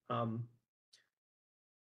files.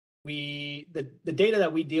 The data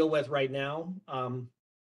that we deal with right now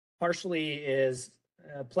partially is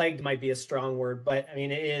plagued, might be a strong word, but I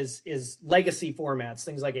mean, it is legacy formats,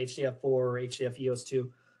 things like HDF4 or HDF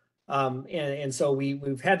EOS2. And so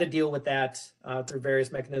we've had to deal with that through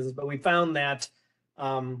various mechanisms, but we found that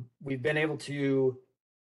we've been able to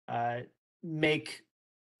make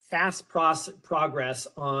fast progress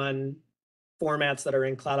on formats that are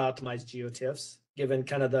in cloud optimized GeoTIFFs, given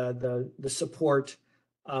kind of the support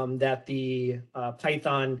that the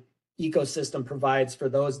Python ecosystem provides for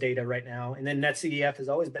those data right now. And then netcdf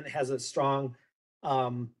has a strong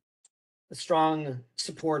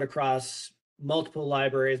support across multiple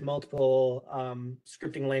libraries, multiple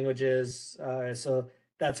scripting languages. So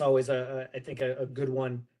that's always I think a good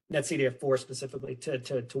one, netcdf4 specifically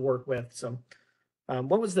to work with. So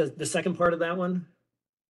what was the second part of that one?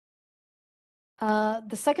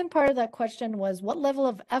 The second part of that question was, what level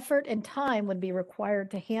of effort and time would be required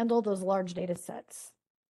to handle those large data sets?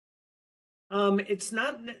 It's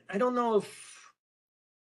not, I don't know if,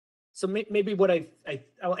 so maybe what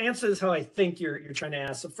I'll answer this how I think you're trying to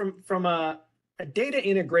ask. So from a data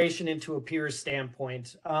integration into AppEEARS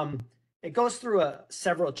standpoint, it goes through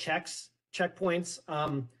several checkpoints.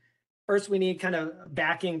 First, we need kind of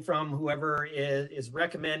backing from whoever is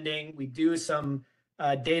recommending. We do some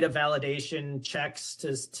data validation checks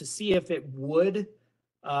to see if it would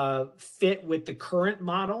fit with the current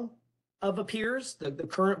model of AppEEARS, the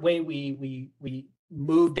current way we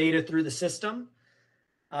move data through the system.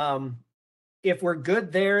 If we're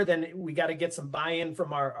good there, then we got to get some buy-in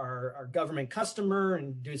from our government customer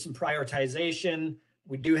and do some prioritization.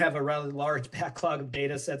 We do have a rather large backlog of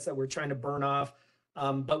data sets that we're trying to burn off,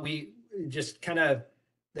 but we just kind of,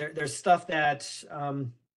 there's stuff that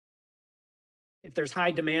if there's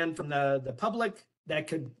high demand from the public, that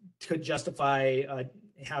could justify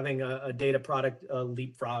having a data product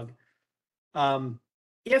leapfrog.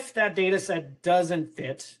 If that data set doesn't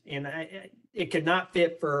fit, and it could not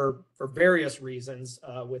fit for various reasons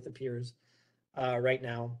with AppEEARS right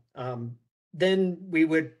now, then we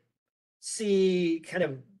would see kind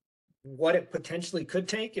of what it potentially could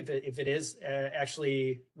take if it is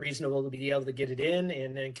actually reasonable to be able to get it in,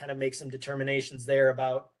 and then kind of make some determinations there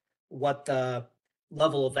about what the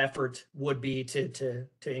level of effort would be to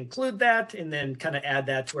include that, and then kind of add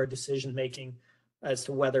that to our decision making as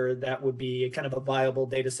to whether that would be kind of a viable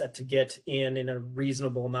data set to get in a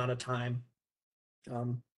reasonable amount of time.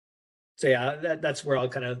 So yeah, that's where I'll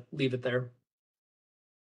kind of leave it there.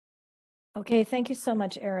 Okay, thank you so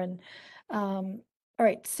much, Aaron. All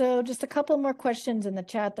right, so just a couple more questions in the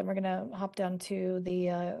chat, then we're going to hop down to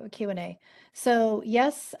the Q&A. So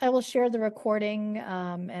yes, I will share the recording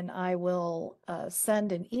and I will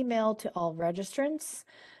send an email to all registrants.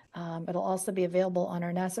 It'll also be available on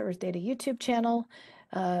our NASA Earth Data YouTube channel.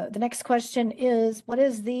 The next question is, what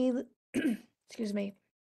is the, excuse me,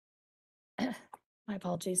 my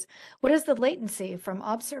apologies. What is the latency from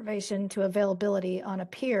observation to availability on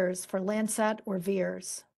AppEEARS for Landsat or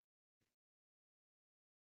VIIRS?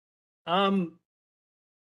 As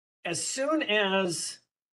soon as,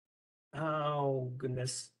 oh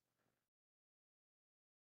goodness.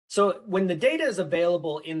 So when the data is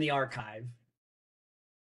available in the archive,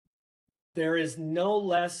 there is no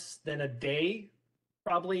less than a day,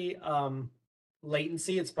 probably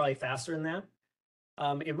latency. It's probably faster than that.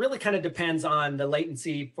 It really kind of depends on the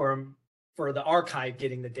latency for the archive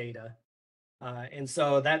getting the data. And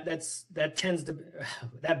so that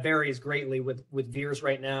varies greatly with VEERS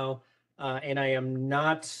right now. And I am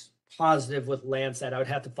not positive with Landsat. I would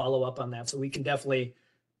have to follow up on that. So we can definitely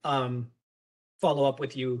follow up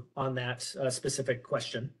with you on that specific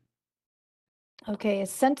question. Okay, is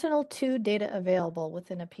Sentinel-2 data available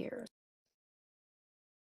within AppEARS?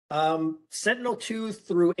 Sentinel-2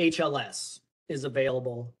 through HLS is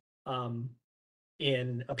available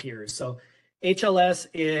in AppEARS. So HLS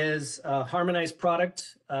is a harmonized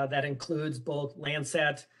product that includes both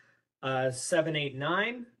Landsat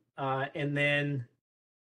 789 and then,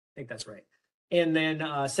 I think that's right, and then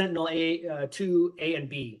Sentinel-2 A and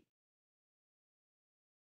B.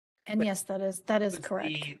 And yes, that is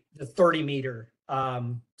correct. The 30 meter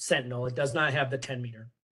Sentinel. It does not have the 10 meter.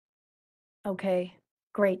 Okay,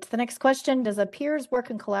 great. The next question, does AppEARS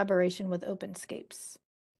work in collaboration with OpenScapes?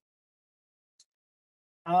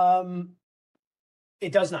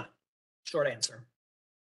 It does not. Short answer.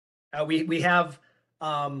 We have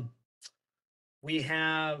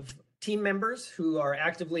team members who are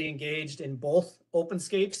actively engaged in both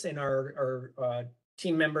OpenScapes and our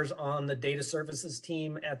team members on the data services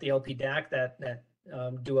team at the LP DAAC that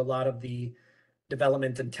do a lot of the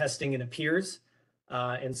development and testing in AppEARS.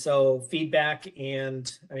 And so feedback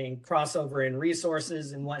and crossover in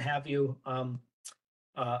resources and what have you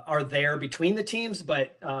are there between the teams,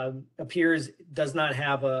 but AppEARS does not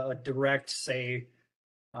have a direct, say,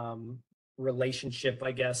 relationship,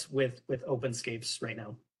 I guess, with OpenScapes right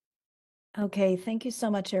now. Okay, thank you so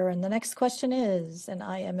much, Aaron. The next question is, and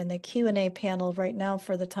I am in the Q&A panel right now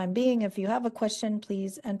for the time being. If you have a question,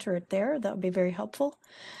 please enter it there. That would be very helpful.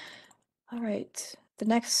 All right, the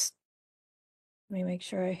next, let me make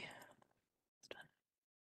sure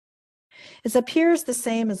is AppEARS the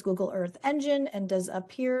same as Google Earth Engine, and does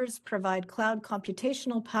AppEARS provide cloud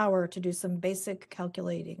computational power to do some basic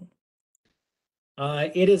calculating?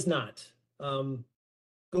 It is not.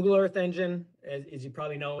 Google Earth Engine, as you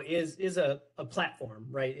probably know, is a platform,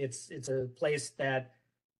 right? It's a place that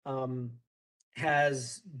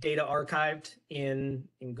has data archived in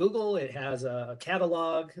Google. It has a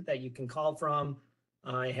catalog that you can call from.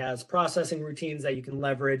 It has processing routines that you can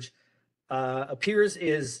leverage. AppEARS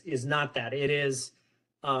is not that. It is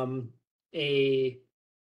a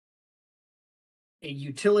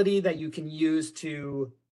utility that you can use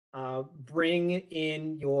to bring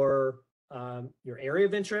in your area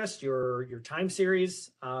of interest, your time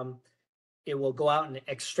series. It will go out and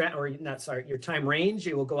extract, or not, sorry, your time range.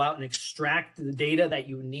 It will go out and extract the data that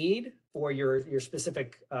you need for your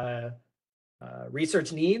specific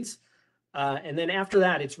research needs. And then after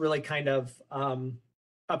that, it's really kind of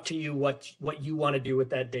up to you what you want to do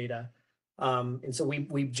with that data. And so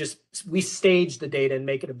we stage the data and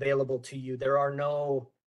make it available to you. There are no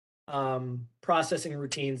processing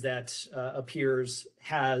routines that AppEARS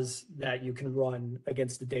has that you can run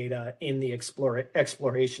against the data in the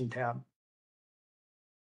exploration tab.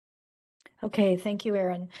 Okay, thank you,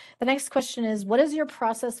 Aaron. The next question is, what is your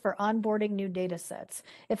process for onboarding new data sets?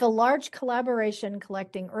 If a large collaboration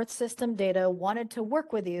collecting Earth system data wanted to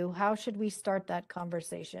work with you, how should we start that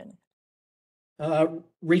conversation?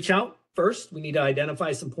 Reach out first. We need to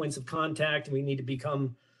identify some points of contact. We need to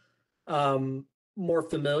become more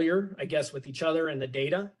familiar, I guess, with each other and the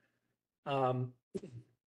data. I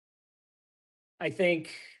think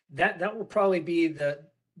that will probably be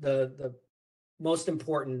the most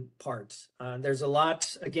important part. There's a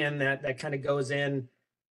lot, again, that kind of goes in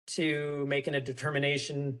to making a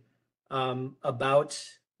determination about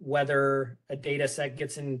whether a data set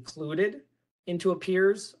gets included into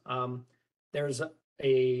AppEARS. There's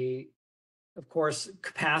of course,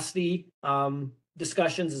 capacity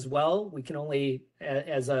discussions as well. We can only,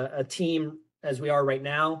 as a team, as we are right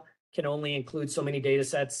now, can only include so many data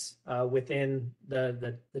sets within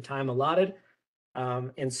the time allotted.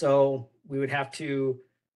 And so we would have to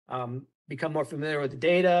become more familiar with the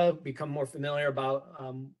data, become more familiar about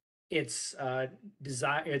its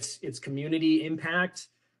community impact,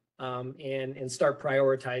 and start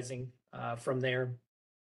prioritizing from there.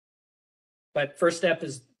 But first step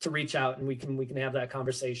is to reach out, and we can have that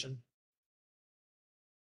conversation.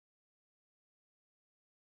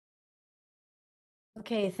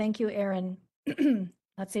 Okay, thank you, Aaron.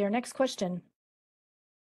 Let's see our next question.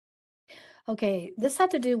 Okay, this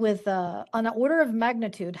had to do with, on an order of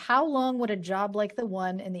magnitude, how long would a job like the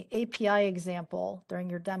one in the API example during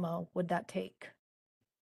your demo would that take?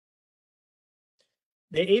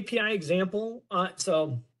 The API example,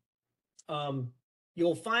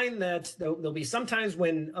 you'll find that there'll be sometimes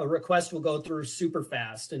when a request will go through super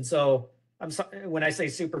fast. And so when I say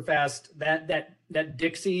super fast, that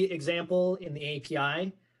Dixie example in the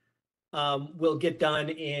API will get done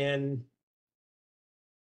in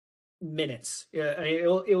minutes.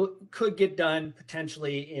 It could get done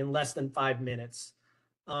potentially in less than 5 minutes.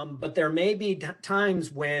 But there may be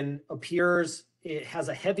times when AppEARS, it has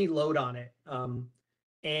a heavy load on it,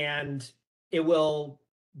 and it will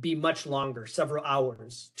be much longer, several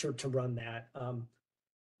hours to run that.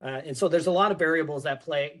 And so there's a lot of variables that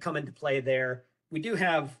come into play there. We do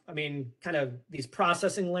have, kind of these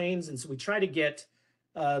processing lanes, and so we try to get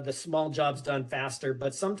the small jobs done faster,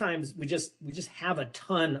 but sometimes we just have a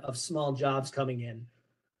ton of small jobs coming in.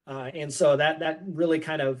 And so that really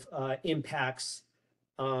kind of impacts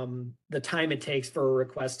the time it takes for a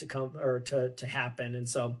request to come or to happen. And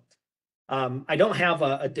so I don't have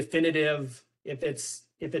a definitive, if it's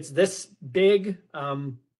this big,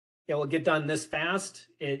 it will get done this fast.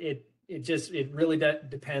 It really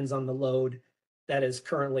depends on the load that is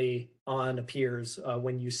currently on AppEARS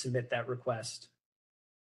when you submit that request.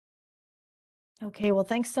 Okay, well,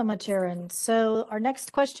 thanks so much, Aaron. So our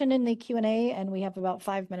next question in the Q&A, and we have about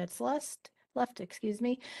 5 minutes left, excuse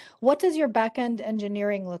me. What does your backend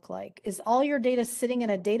engineering look like? Is all your data sitting in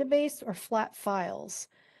a database or flat files?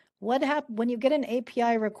 When you get an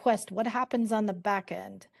API request, what happens on the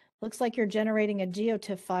backend? Looks like you're generating a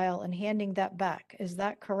GeoTIFF file and handing that back. Is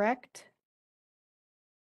that correct?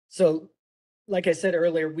 So, like I said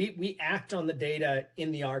earlier, we act on the data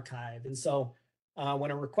in the archive. And so when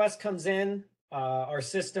a request comes in, our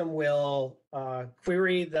system will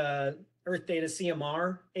query the Earth Data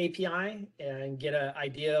CMR API and get an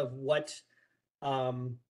idea of what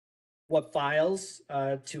files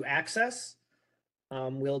to access.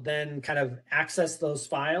 We'll then kind of access those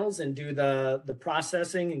files and do the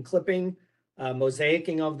processing and clipping,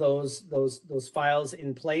 mosaicing of those files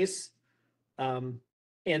in place. And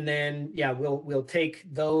then, we'll take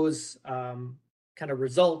those kind of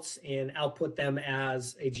results and output them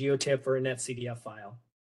as a GeoTIFF or a NetCDF file.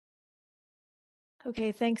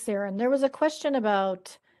 Okay, thanks, Aaron. There was a question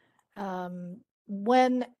about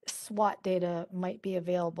when SWOT data might be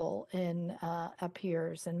available in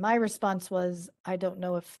AppEARS, and my response was, I don't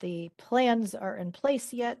know if the plans are in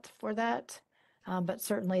place yet for that, but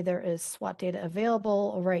certainly there is SWOT data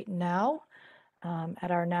available right now at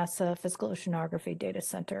our NASA Physical Oceanography Data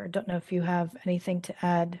Center. Don't know if you have anything to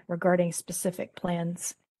add regarding specific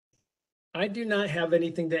plans. I do not have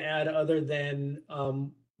anything to add other than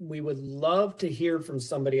we would love to hear from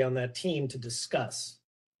somebody on that team to discuss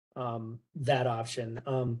that option.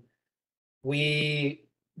 We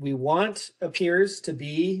want AppEARS to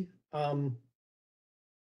be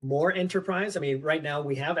more enterprise. Right now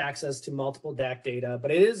we have access to multiple DAAC data, but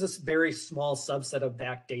it is a very small subset of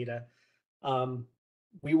DAAC data.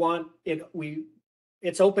 We want it,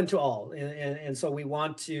 it's open to all. And so we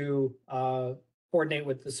want to coordinate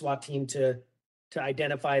with the SWOT team to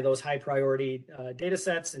identify those high priority data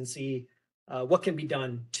sets and see what can be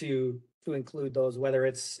done to include those, whether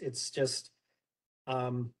it's just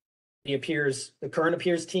the current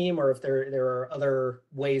AppEARS team, or if there are other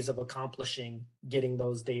ways of accomplishing getting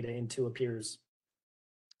those data into AppEARS.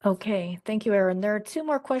 Okay, thank you, Aaron. There are 2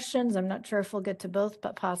 more questions. I'm not sure if we'll get to both,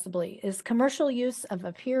 but possibly. Is commercial use of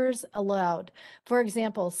AppEARS allowed? For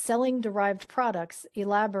example, selling derived products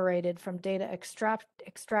elaborated from data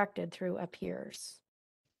extracted through AppEARS.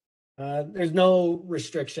 There's no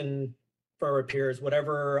restriction for AppEARS.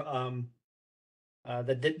 Whatever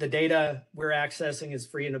the data we're accessing is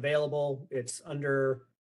free and available. It's under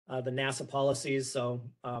the NASA policies, so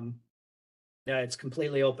it's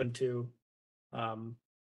completely open to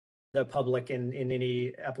the public in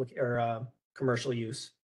any commercial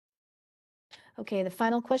use. Okay, the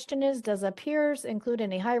final question is, does AppEARS include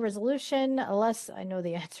any high resolution, I know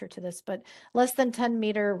the answer to this, but less than 10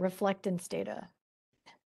 meter reflectance data?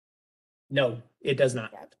 No, it does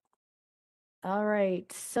not. All right,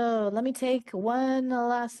 so let me take one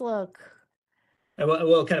last look. And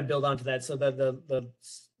we'll kind of build onto that. So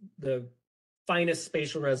the finest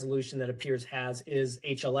spatial resolution that AppEARS has is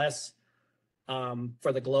HLS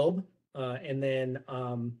for the globe. And then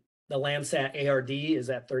the Landsat ARD is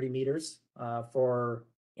at 30 meters for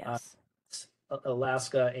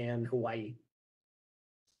Alaska and Hawaii.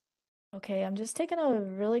 Okay, I'm just taking a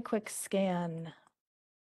really quick scan.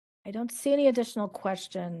 I don't see any additional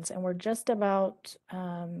questions, and we're just about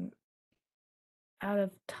out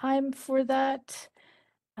of time for that.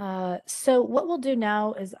 So what we'll do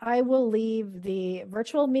now is I will leave the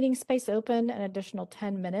virtual meeting space open an additional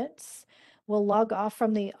 10 minutes. will log off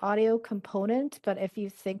from the audio component, but if you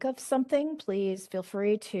think of something, please feel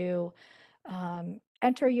free to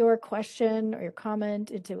enter your question or your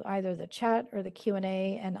comment into either the chat or the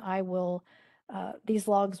Q&A, and I will, these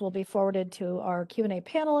logs will be forwarded to our Q&A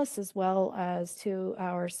panelists as well as to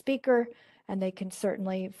our speaker, and they can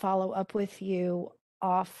certainly follow up with you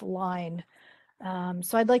offline.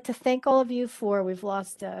 So I'd like to thank all of you for, we've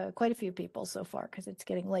lost quite a few people so far because it's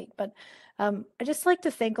getting late, but I'd just like to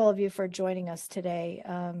thank all of you for joining us today.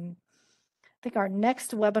 I think our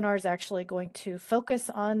next webinar is actually going to focus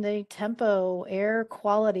on the tempo air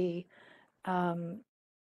quality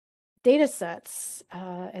data sets,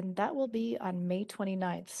 and that will be on May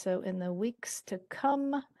 29th. So in the weeks to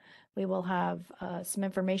come, we will have some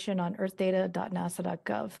information on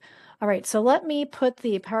earthdata.nasa.gov. All right, so let me put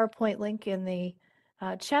the PowerPoint link in the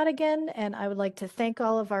chat again, and I would like to thank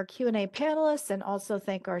all of our Q&A panelists and also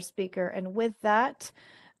thank our speaker. And with that,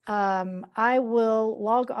 I will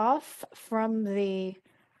log off from the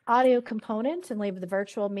audio component and leave the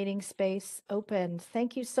virtual meeting space open.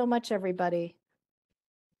 Thank you so much, everybody.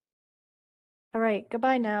 All right,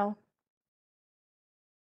 goodbye now.